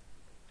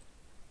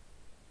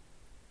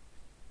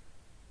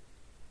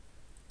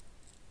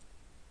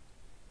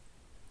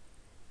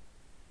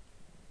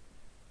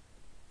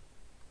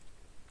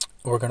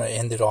 We're going to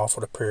end it off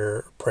with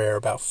a prayer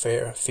about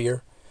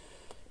fear.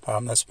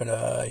 That's been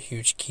a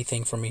huge key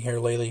thing for me here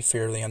lately.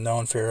 Fear of the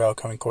unknown, fear of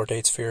upcoming court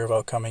dates, fear of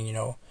upcoming,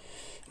 am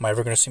I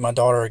ever going to see my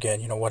daughter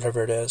again?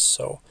 Whatever it is.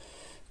 So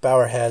bow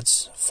our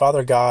heads.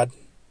 Father God,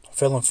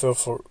 fill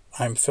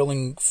I'm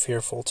feeling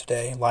fearful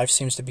today. Life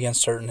seems to be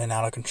uncertain and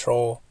out of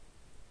control.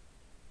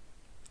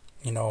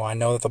 I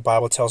know that the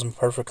Bible tells me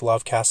perfect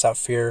love casts out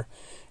fear.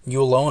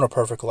 You alone are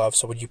perfect love.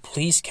 So would you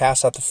please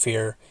cast out the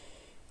fear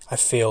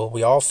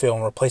we all feel,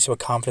 and replace it with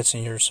confidence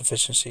in your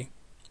sufficiency.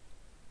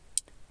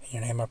 In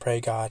your name I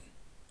pray, God.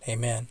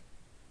 Amen.